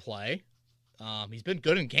going to play. He's been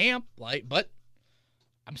good in camp, but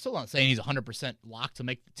I'm still not saying he's 100% locked to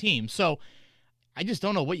make the team. So I just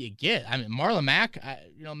don't know what you get. I mean, Marlon Mack,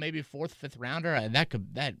 maybe 4th, 5th rounder.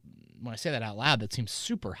 That when I say that out loud, that seems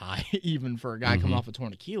super high, even for a guy coming off a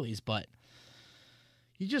torn Achilles. But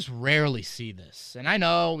you just rarely see this. And I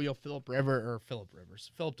know Philip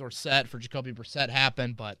Dorsett for Jacoby Brissett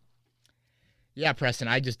happened, but yeah, Preston,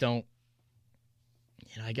 I just don't.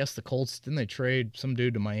 I guess the Colts, didn't they trade some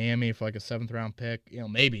dude to Miami for like a 7th-round pick?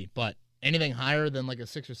 Maybe, but anything higher than like a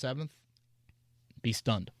 6th or 7th, be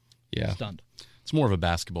stunned. Yeah, stunned. It's more of a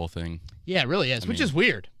basketball thing. Yeah, it really is, which is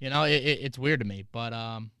weird. It's weird to me, but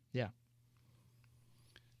yeah.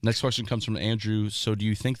 Next question comes from Andrew. So do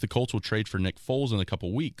you think the Colts will trade for Nick Foles in a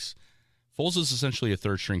couple weeks? Foles is essentially a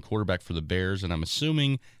 3rd-string quarterback for the Bears, and I'm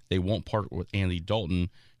assuming they won't part with Andy Dalton,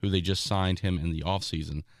 who they just signed him in the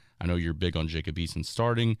offseason. I know you're big on Jacob Eason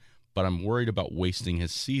starting, but I'm worried about wasting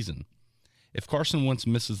his season. If Carson Wentz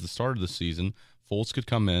misses the start of the season, Foles could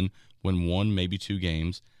come in, win 1, maybe 2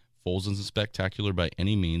 games. Foles isn't spectacular by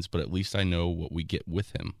any means, but at least I know what we get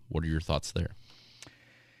with him. What are your thoughts there?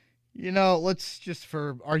 Let's just,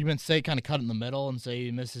 for argument's sake, kind of cut it in the middle and say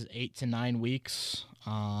he misses 8 to 9 weeks.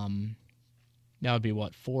 That would be,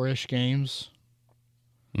 4-ish games?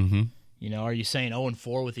 Mm-hmm. Are you saying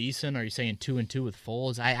 0-4 with Eason? Are you saying 2-2 with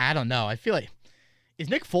Foles? I don't know. I feel like, is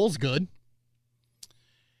Nick Foles good?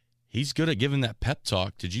 He's good at giving that pep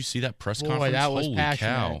talk. Did you see that press conference? That was Holy passionate.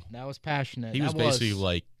 cow. That was passionate. He was basically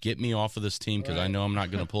like, get me off of this team because I know I'm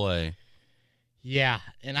not going to play. Yeah,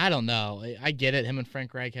 and I don't know. I get it. Him and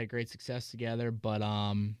Frank Reich had great success together, but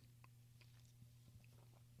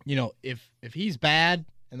if he's bad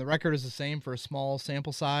and the record is the same for a small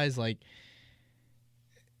sample size, like,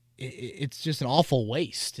 it's just an awful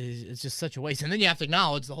waste. It's just such a waste. And then you have to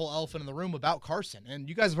acknowledge the whole elephant in the room about Carson. And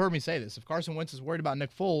you guys have heard me say this. If Carson Wentz is worried about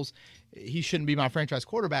Nick Foles, he shouldn't be my franchise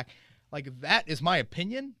quarterback. Like, that is my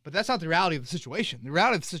opinion, but that's not the reality of the situation. The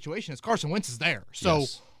reality of the situation is Carson Wentz is there. So,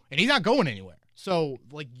 yes. And he's not going anywhere. So,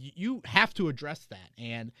 like, you have to address that.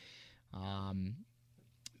 And,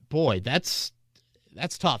 boy, that's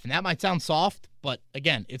tough. And that might sound soft, but,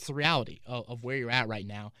 again, it's the reality of where you're at right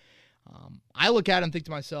now. I look at it and think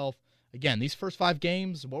to myself, again, these first 5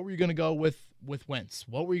 games, what were you going to go with Wentz?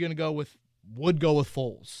 What were you going to go with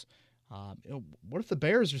Foles? What if the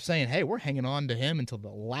Bears are saying, hey, we're hanging on to him until the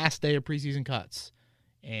last day of preseason cuts,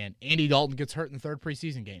 and Andy Dalton gets hurt in the 3rd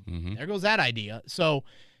preseason game? Mm-hmm. There goes that idea. So,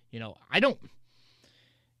 you're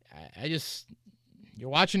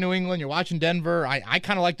watching New England, you're watching Denver. I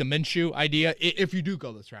kind of like the Minshew idea if you do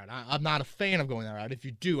go this route. I'm not a fan of going that route. If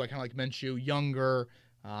you do, I kind of like Minshew, younger,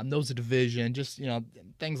 knows the division, just,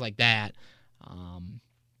 things like that.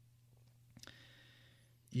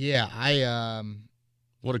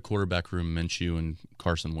 What a quarterback room Minshew and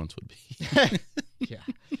Carson Wentz would be. Yeah,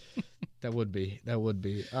 that would be.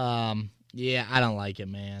 Yeah, I don't like it,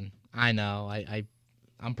 man. I know.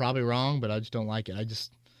 I'm probably wrong, but I just don't like it.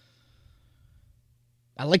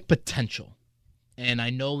 I like potential. And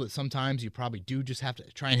I know that sometimes you probably do just have to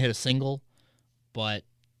try and hit a single, but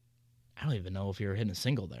I don't even know if you're hitting a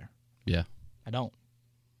single there. Yeah. I don't.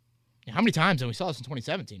 How many times, and we saw this in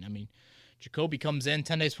 2017, I mean, Jacoby comes in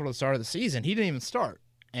 10 days before the start of the season. He didn't even start.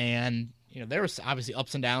 And, there was obviously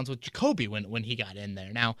ups and downs with Jacoby when he got in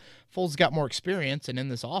there. Now, Foles got more experience and in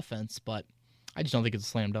this offense, but I just don't think it's a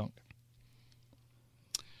slam dunk.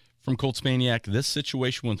 From Colts Maniac, this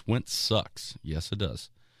situation with Wentz sucks. Yes, it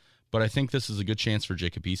does. But I think this is a good chance for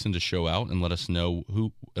Jacob Eason to show out and let us know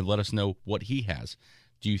what he has.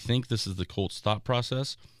 Do you think this is the Colts' thought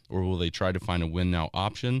process, or will they try to find a win now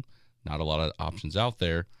option? Not a lot of options out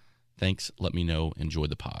there. Thanks. Let me know. Enjoy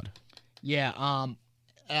the pod. Yeah,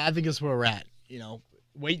 I think that's where we're at.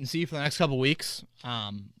 Wait and see for the next couple weeks.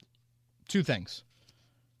 2 things.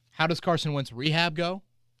 How does Carson Wentz rehab go?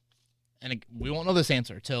 And we won't know this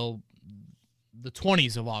answer till the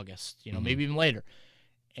 20s of August, maybe even later.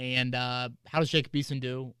 And how does Jacob Eason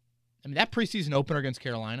do? I mean, that preseason opener against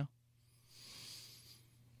Carolina,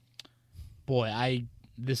 boy,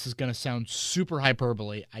 this is going to sound super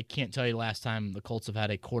hyperbole. I can't tell you the last time the Colts have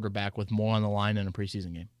had a quarterback with more on the line in a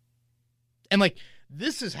preseason game. And, like,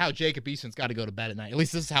 this is how Jacob Eason's got to go to bed at night. At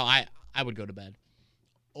least this is how I would go to bed.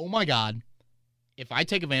 Oh, my God. If I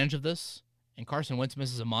take advantage of this and Carson Wentz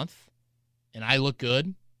misses a month and I look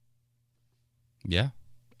good. Yeah.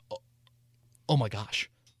 Oh, my gosh.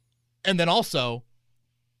 And then also,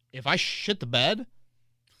 if I shit the bed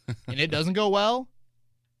and it doesn't go well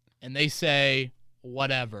and they say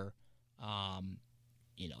whatever,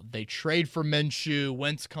 they trade for Minshew,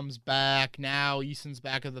 Wentz comes back, now Eason's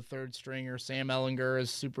back as the third stringer, Sam Ehlinger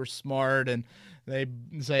is super smart, and they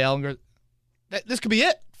say Ehlinger, this could be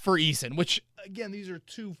it for Eason, which, again, these are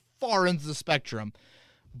too far into the spectrum,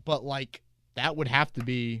 but, like, that would have to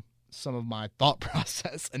be some of my thought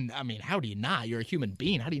process. And, I mean, how do you not? You're a human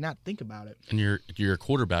being. How do you not think about it? And you're a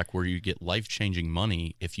quarterback where you get life-changing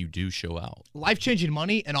money if you do show out. Life-changing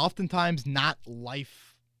money, and oftentimes not life.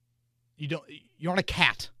 You aren't a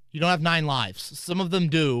cat. You don't have 9 lives. Some of them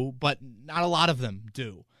do, but not a lot of them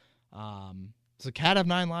do. Does a cat have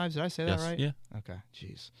 9 lives? Did I say that right? Yeah. Okay.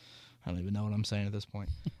 Jeez. I don't even know what I'm saying at this point.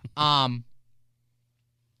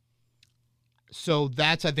 So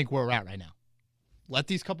that's, I think, where we're at right now. Let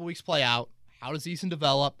these couple weeks play out. How does Eason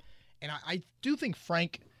develop? And I do think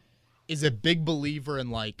Frank is a big believer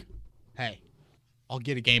in, like, hey, I'll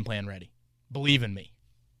get a game plan ready. Believe in me.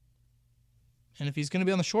 And if he's going to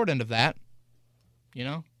be on the short end of that,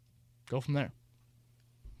 go from there.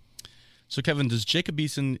 So, Kevin, does Jacob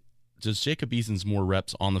Eason's more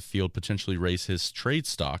reps on the field potentially raise his trade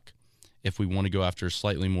stock if we want to go after a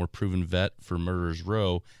slightly more proven vet for Murderer's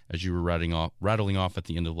Row, as you were rattling off at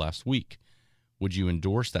the end of last week? Would you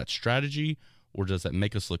endorse that strategy, or does that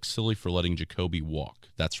make us look silly for letting Jacoby walk?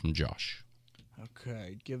 That's from Josh.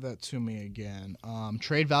 Okay, give that to me again.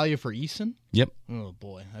 Trade value for Eason? Yep. Oh,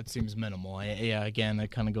 boy, that seems minimal. Again, that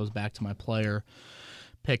kind of goes back to my player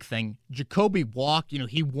pick thing. Jacoby walk,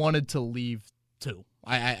 he wanted to leave too.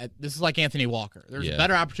 This is like Anthony Walker. There's a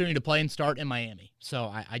better opportunity to play and start in Miami.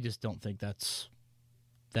 So I just don't think that's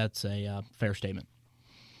a fair statement.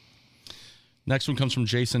 Next one comes from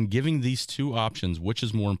Jason. Giving these two options, which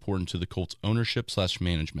is more important to the Colts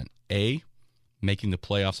ownership/management? A, making the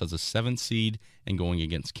playoffs as a 7th seed and going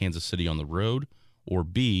against Kansas City on the road, or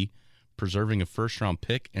B, preserving a first-round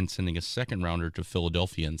pick and sending a second-rounder to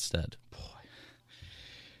Philadelphia instead? Boy,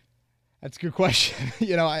 that's a good question.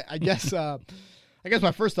 I guess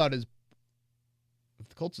my first thought is, if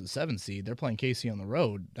the Colts are the 7th seed, they're playing KC on the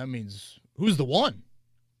road. That means who's the 1?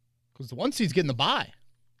 Because the 1 seed's getting the bye.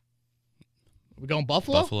 We going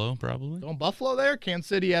Buffalo? Buffalo, probably. Going Buffalo there. Kansas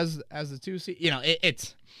City as the 2 seed.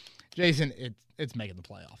 It's Jason. It's making the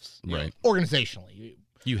playoffs, right? Organizationally,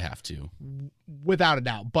 you have to, without a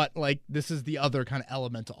doubt. But this is the other kind of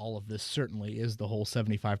element to all of this. Certainly, is the whole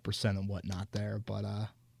 75% and whatnot there. But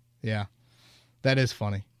yeah, that is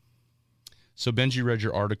funny. So Benji read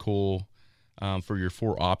your article for your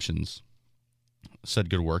 4 options. Said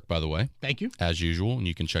good work, by the way. Thank you. As usual, and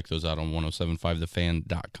you can check those out on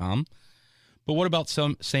 1075thefan.com. But what about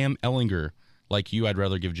Sam Ehlinger? Like you, I'd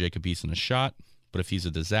rather give Jacob Eason a shot, but if he's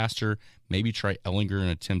a disaster, maybe try Ehlinger in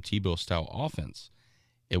a Tim Tebow-style offense.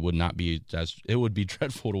 It would be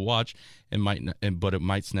dreadful to watch, but it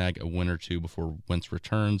might snag a win or two before Wentz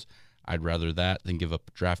returns. I'd rather that than give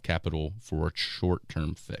up draft capital for a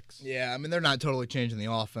short-term fix. Yeah, they're not totally changing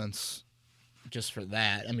the offense just for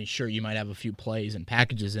that. Sure, you might have a few plays and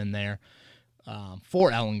packages in there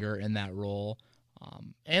for Ehlinger in that role.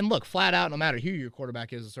 And look, flat out, no matter who your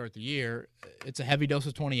quarterback is to start the year, it's a heavy dose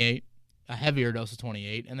of 28, a heavier dose of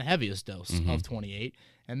 28, and the heaviest dose of 28.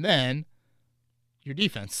 And then your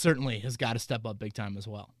defense certainly has got to step up big time as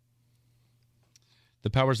well.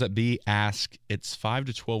 The powers that be ask, it's 5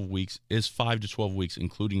 to 12 weeks. Is 5 to 12 weeks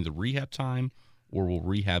including the rehab time, or will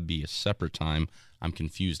rehab be a separate time? I'm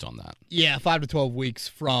confused on that. Yeah, 5 to 12 weeks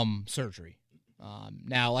from surgery.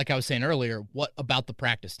 Now, like I was saying earlier, what about the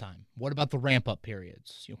practice time? What about the ramp-up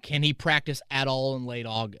periods? Can he practice at all in late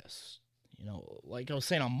August? Like I was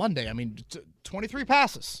saying on Monday, 23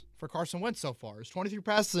 passes for Carson Wentz so far. Is 23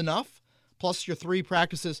 passes enough? Plus your 3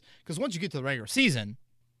 practices? Because once you get to the regular season,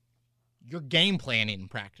 you're game planning in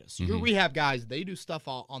practice. Your rehab guys, they do stuff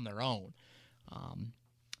all on their own.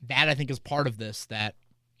 That, I think, is part of this that,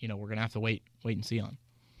 we're going to have to wait and see on.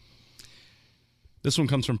 This one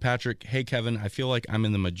comes from Patrick. Hey, Kevin, I feel like I'm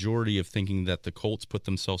in the majority of thinking that the Colts put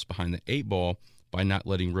themselves behind the 8 ball by not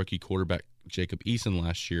letting rookie quarterback Jacob Eason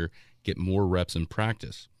last year get more reps in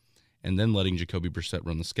practice, and then letting Jacoby Brissett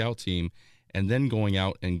run the scout team, and then going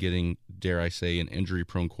out and getting, dare I say, an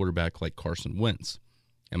injury-prone quarterback like Carson Wentz.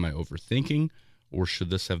 Am I overthinking, or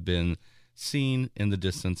should this have been seen in the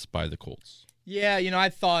distance by the Colts? Yeah, I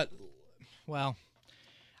thought,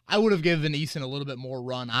 I would have given Eason a little bit more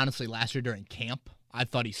run, honestly, last year during camp. I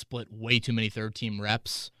thought he split way too many third-team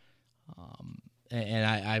reps. And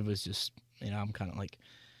I was just, I'm kind of like,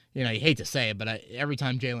 you hate to say it, but every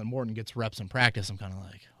time Jalen Morton gets reps in practice, I'm kind of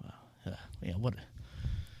like,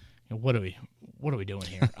 what are we doing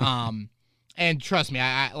here? And trust me,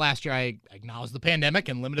 last year I acknowledged the pandemic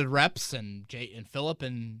and limited reps, and Phillip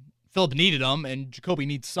needed them, and Jacoby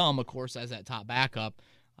needs some, of course, as that top backup.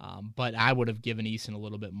 But I would have given Eason a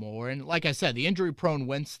little bit more. And like I said, the injury-prone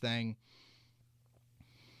Wentz thing,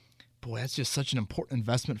 boy, that's just such an important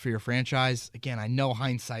investment for your franchise. Again, I know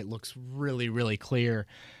hindsight looks really, really clear,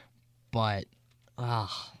 but I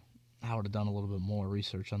would have done a little bit more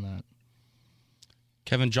research on that.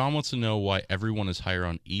 Kevin, John wants to know why everyone is higher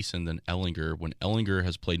on Eason than Ellinger when Ellinger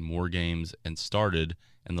has played more games and started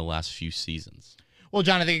in the last few seasons. Well,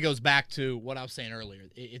 John, I think it goes back to what I was saying earlier.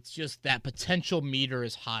 It's just that potential meter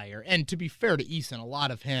is higher. And to be fair to Eason, a lot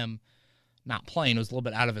of him not playing was a little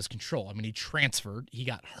bit out of his control. I mean, he transferred. He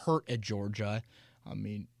got hurt at Georgia. I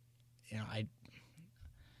mean, I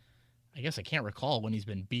guess I can't recall when he's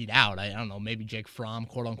been beat out. I don't know, maybe Jake Fromm,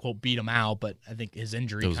 quote-unquote, beat him out, but I think his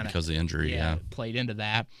injury kind of because of the injury, yeah, played into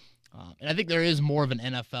that. And I think there is more of an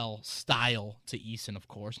NFL style to Eason, of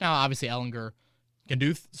course. Now, obviously, Ellinger can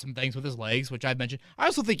do some things with his legs, which I've mentioned. I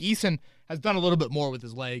also think Eason has done a little bit more with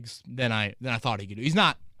his legs than I thought he could do. He's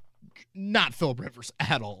not Philip Rivers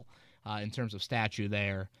at all in terms of stature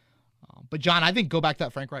there. But, John, I think go back to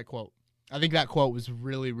that Frank Reich quote. I think that quote was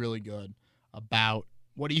really, really good about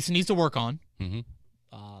what Eason needs to work on. Mm-hmm.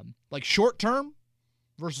 Like short-term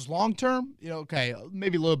versus long-term, okay,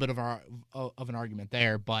 maybe a little bit of an argument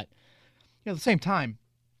there. But, at the same time,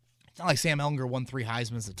 it's not like Sam Ellinger won 3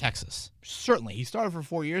 Heismans at Texas. Certainly, he started for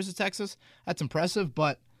 4 years at Texas. That's impressive,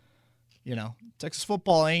 but, Texas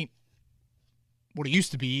football ain't what it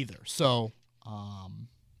used to be either. So,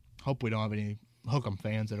 hope we don't have any Hook'em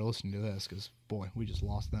fans that are listening to this because, boy, we just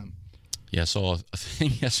lost them. Yeah, I saw a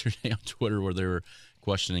thing yesterday on Twitter where they were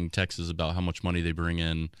questioning Texas about how much money they bring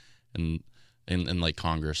in like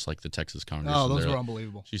Congress, like the Texas Congress. Oh, those were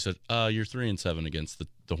unbelievable. She said, "You're 3-7 against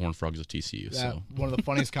the Horned Frogs of TCU." So one of the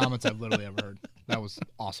funniest comments I've literally ever heard. That was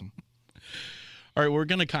awesome. All right, we're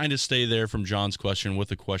going to kind of stay there from John's question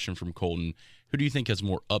with a question from Colton. Who do you think has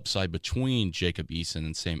more upside between Jacob Eason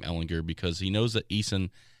and Sam Ellinger? Because he knows that Eason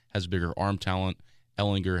has bigger arm talent.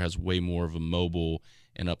 Ellinger has way more of a mobile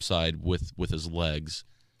and upside with his legs.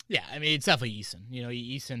 Yeah, I mean, it's definitely Eason.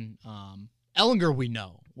 Eason, Ellinger, we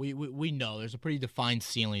know. We know there's a pretty defined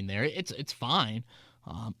ceiling there. It's fine.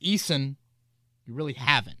 Eason, you really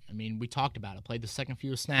haven't. I mean, we talked about it. Played the second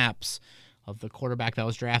few snaps of the quarterback that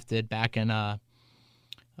was drafted back in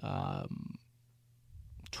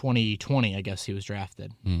 2020, I guess he was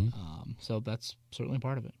drafted. Mm-hmm. So that's certainly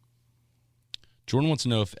part of it. Jordan wants to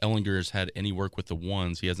know if Ellinger has had any work with the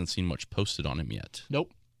ones. He hasn't seen much posted on him yet.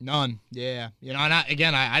 Nope, none. Yeah, and I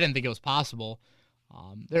didn't think it was possible.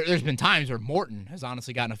 There's been times where Morton has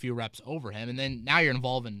honestly gotten a few reps over him, and then now you're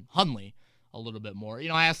involving Hundley a little bit more.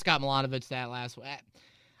 I asked Scott Milanovich that last week.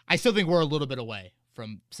 I still think we're a little bit away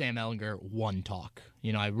from Sam Ellinger one talk.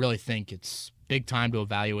 I really think it's big time to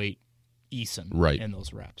evaluate Eason in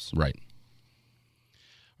those reps. Right.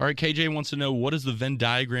 All right, KJ wants to know, what is the Venn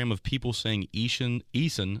diagram of people saying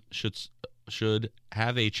Eason should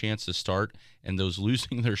have a chance to start and those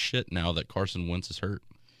losing their shit now that Carson Wentz is hurt?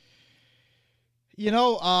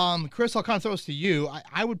 Chris, I'll kind of throw this to you.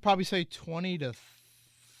 I would probably say 20 to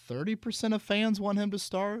 30% of fans want him to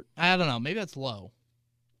start. I don't know. Maybe that's low.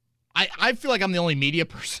 I feel like I'm the only media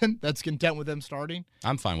person that's content with him starting.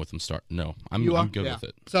 I'm fine with him start. No, I'm good with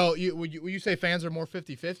it. So would you say fans are more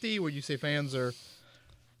 50-50? Would you say fans are...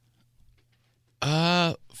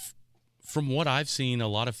 From what I've seen, a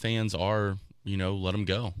lot of fans are, let him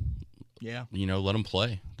go. Yeah. Let him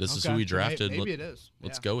play. This is who he drafted. Maybe it is.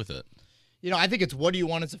 Let's go with it. I think it's what do you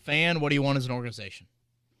want as a fan? What do you want as an organization?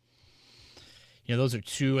 Those are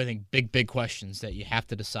two, I think, big questions that you have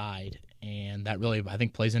to decide. And that really, I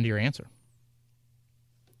think, plays into your answer.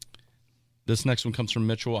 This next one comes from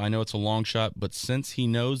Mitchell. I know it's a long shot, but since he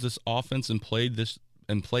knows this offense and played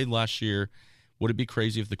last year, would it be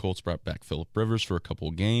crazy if the Colts brought back Phillip Rivers for a couple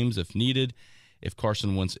of games if needed, if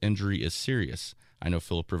Carson Wentz's injury is serious? I know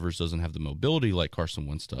Phillip Rivers doesn't have the mobility like Carson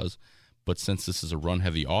Wentz does, but since this is a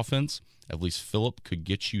run-heavy offense, at least Phillip could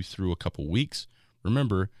get you through a couple weeks.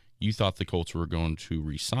 Remember, you thought the Colts were going to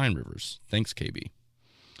re-sign Rivers. Thanks, KB.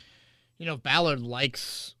 Ballard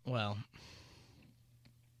likes,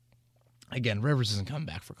 again, Rivers isn't coming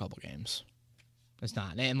back for a couple games. It's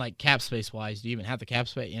not. And like cap space wise, do you even have the cap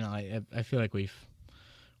space? I feel like we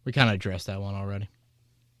kind of addressed that one already.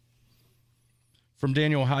 From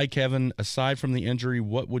Daniel, hi, Kevin. Aside from the injury,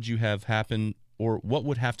 what would you have happen, or what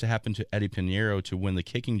would have to happen to Eddie Pinheiro to win the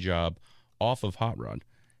kicking job off of Hot Rod?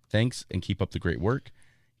 Thanks, and keep up the great work.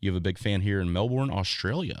 You have a big fan here in Melbourne,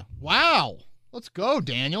 Australia. Wow. Let's go,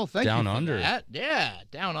 Daniel. Thank you Down for under. that. Yeah,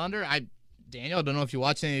 down under. Daniel, I don't know if you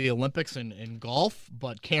watched any of the Olympics in golf,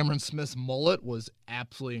 but Cameron Smith's mullet was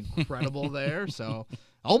absolutely incredible there. So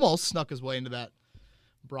almost snuck his way into that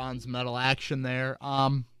bronze medal action there.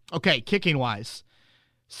 Okay, kicking-wise.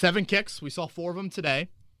 7 kicks. We saw 4 of them today.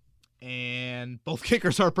 And both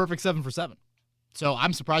kickers are a perfect 7 for 7. So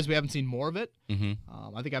I'm surprised we haven't seen more of it.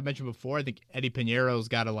 Mm-hmm. I think I've mentioned before, I think Eddie Pinheiro's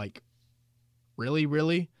got to, like, really,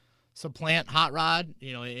 really supplant Hot Rod,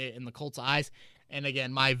 in the Colts' eyes. And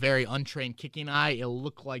again, my very untrained kicking eye, it'll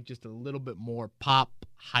look like just a little bit more pop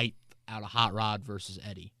height out of Hot Rod versus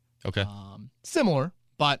Eddie. Okay. Similar,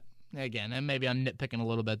 but again, and maybe I'm nitpicking a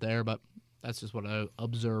little bit there, but that's just what I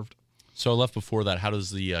observed. So I left before that. How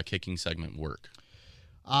does the kicking segment work?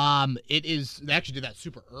 It is. They actually did that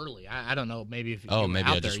super early. I don't know. Maybe if maybe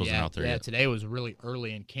I just there wasn't yet. out there Yeah, yet. today was really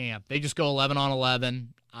early in camp. They just go 11 on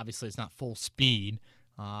 11. Obviously, it's not full speed.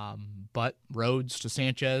 But Rhodes to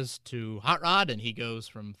Sanchez to Hot Rod, and he goes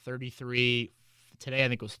from 33. Today, I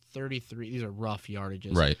think it was 33. These are rough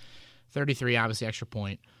yardages. Right. 33, obviously, extra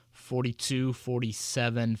point. 42,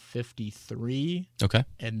 47, 53. Okay.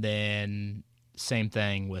 And then same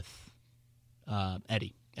thing with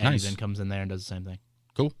Eddie. Eddie Nice. then comes in there and does the same thing.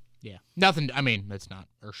 Cool. Yeah. Nothing, I mean, it's not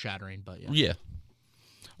earth-shattering, but yeah. Yeah.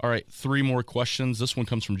 All right, 3 more questions. This one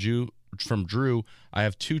comes from Drew. I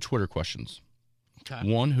have 2 Twitter questions. Okay.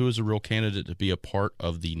 One, who is a real candidate to be a part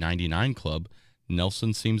of the 99 club?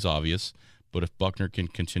 Nelson seems obvious, but if Buckner can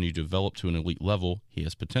continue to develop to an elite level, he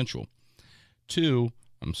has potential. 2,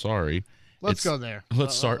 I'm sorry. Let's go there.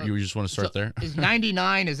 Let's start. You just want to start there? Is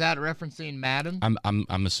 99, is that referencing Madden?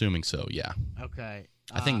 I'm assuming so, yeah. Okay.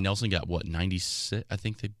 I think Nelson got, 96? I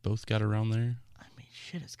think they both got around there. I mean,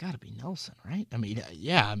 shit, it's got to be Nelson, right? I mean,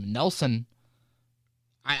 yeah, Nelson.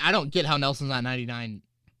 I don't get how Nelson's not 99.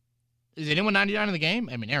 Is anyone 99 in the game?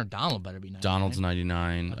 I mean, Aaron Donald better be 99. Donald's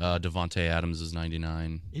 99. Devontae Adams is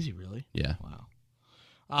 99. Is he really? Yeah.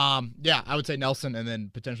 Wow. Yeah, I would say Nelson and then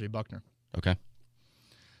potentially Buckner. Okay.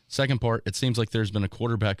 Second part, it seems like there's been a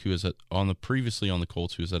quarterback who is previously on the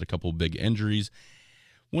Colts who has had a couple of big injuries.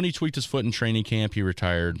 When he tweaked his foot in training camp, he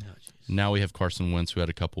retired. Oh, Now we have Carson Wentz, who had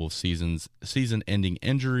a couple of season-ending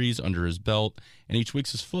injuries under his belt, and he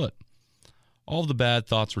tweaks his foot. All of the bad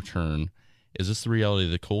thoughts return. Is this the reality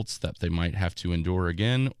of the Colts that they might have to endure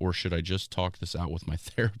again, or should I just talk this out with my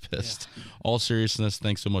therapist? Yeah. All seriousness,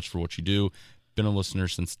 thanks so much for what you do. Been a listener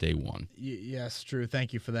since day one. Yes, Drew.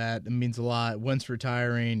 Thank you for that. It means a lot. Wentz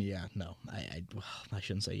retiring, yeah, no. I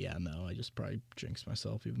shouldn't say yeah, no. I just probably jinxed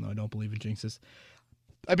myself, even though I don't believe in jinxes.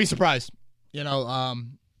 I'd be surprised.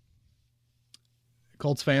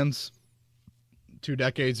 Colts fans, 2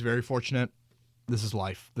 decades, very fortunate. This is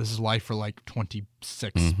life. This is life for like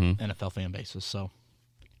 26 NFL fan bases. So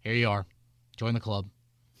here you are. Join the club.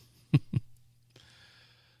 This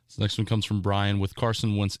next one comes from Brian. With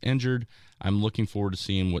Carson Wentz injured, I'm looking forward to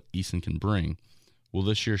seeing what Eason can bring. Will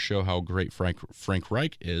this year show how great Frank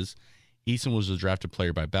Reich is? Eason was a drafted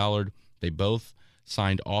player by Ballard. They both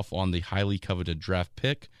signed off on the highly coveted draft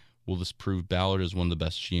pick. Will this prove Ballard is one of the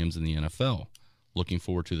best GMs in the NFL? Looking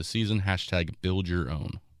forward to the season. # build your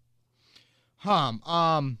own.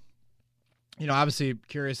 Obviously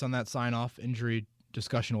curious on that sign-off injury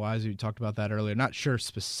discussion-wise. You talked about that earlier. Not sure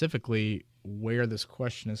specifically where this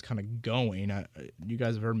question is kind of going. You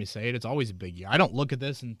guys have heard me say it. It's always a big year. I don't look at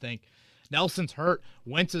this and think Nelson's hurt,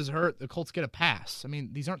 Wentz is hurt, the Colts get a pass. I mean,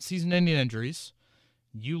 these aren't season-ending injuries.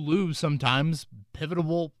 You lose sometimes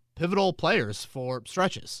pivotal players for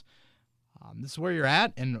stretches. This is where you're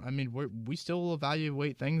at, and I mean, we still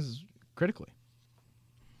evaluate things critically.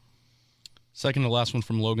 Second to last one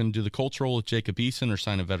from Logan. Do the Colts roll with Jacob Eason or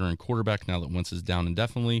sign a veteran quarterback now that Wentz is down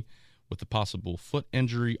indefinitely with the possible foot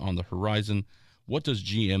injury on the horizon? What does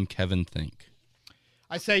GM Kevin think?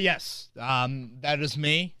 I say yes. That is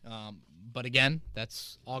me. But again,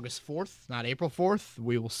 that's August 4th, not April 4th.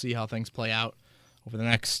 We will see how things play out over the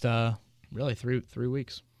next, really, three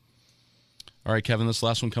weeks. All right, Kevin, this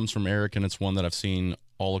last one comes from Eric, and it's one that I've seen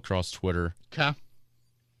all across Twitter. Okay.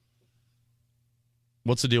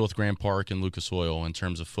 What's the deal with Graham Park and Lucas Oil in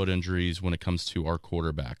terms of foot injuries when it comes to our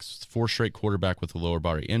quarterbacks? 4 straight quarterback with a lower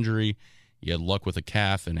body injury. You had Luck with a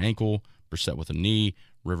calf and ankle, Brissett with a knee,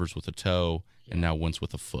 Rivers with a toe, and now Wentz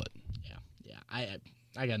with a foot. Yeah.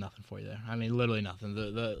 I got nothing for you there. I mean, literally nothing.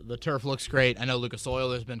 The turf looks great. I know Lucas Oil,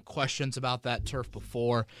 there's been questions about that turf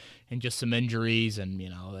before and just some injuries. And,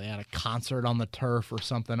 they had a concert on the turf or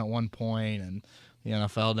something at one point, and the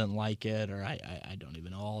NFL didn't like it, or I don't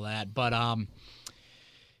even know all that. But,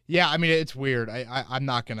 yeah, I mean, it's weird. I'm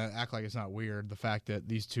not going to act like it's not weird, the fact that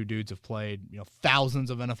these two dudes have played, thousands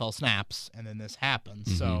of NFL snaps, and then this happens.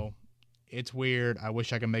 Mm-hmm. So it's weird. I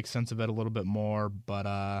wish I could make sense of it a little bit more,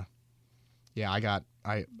 but, yeah, I got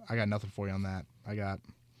nothing for you on that. I got,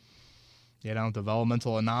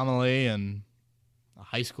 developmental anomaly and a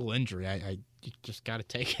high school injury. You just got to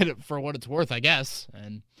take it for what it's worth, I guess,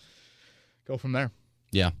 and go from there.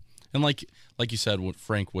 Yeah, and like you said, with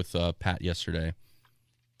Frank with Pat yesterday,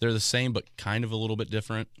 they're the same but kind of a little bit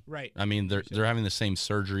different. Right. I mean, they're having the same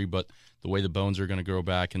surgery, but the way the bones are going to grow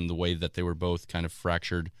back and the way that they were both kind of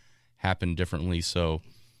fractured happened differently. So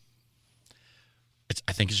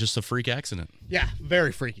I think it's just a freak accident. Yeah,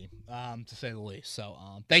 very freaky, to say the least. So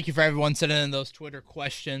thank you for everyone sending in those Twitter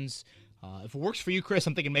questions. If it works for you, Chris,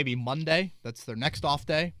 I'm thinking maybe Monday. That's their next off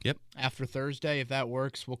day. Yep. After Thursday, if that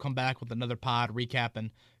works, we'll come back with another pod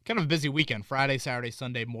recapping kind of a busy weekend. Friday, Saturday,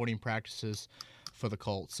 Sunday morning practices for the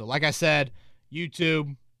Colts. So like I said,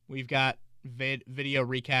 YouTube, we've got video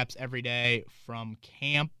recaps every day from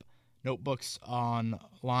camp. Notebooks on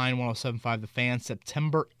line 107.5 The Fan,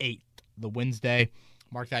 September 8th. The Wednesday.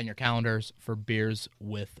 Mark that in your calendars for Beers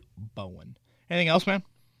with Bowen. Anything else, man?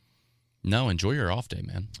 No, enjoy your off day,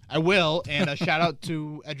 man. I will, and a shout out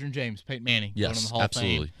to Edgerrin James, Peyton Manning. Yes, going in the Hall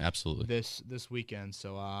absolutely, of Fame absolutely. This weekend.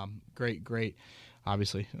 So great.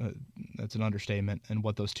 Obviously, that's an understatement, and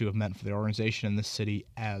what those two have meant for the organization and the city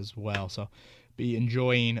as well. So be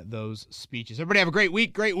enjoying those speeches. Everybody have a great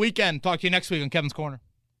week, great weekend. Talk to you next week on Kevin's Corner.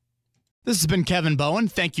 This has been Kevin Bowen.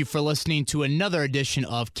 Thank you for listening to another edition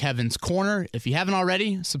of Kevin's Corner. If you haven't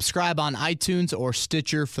already, subscribe on iTunes or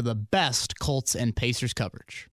Stitcher for the best Colts and Pacers coverage.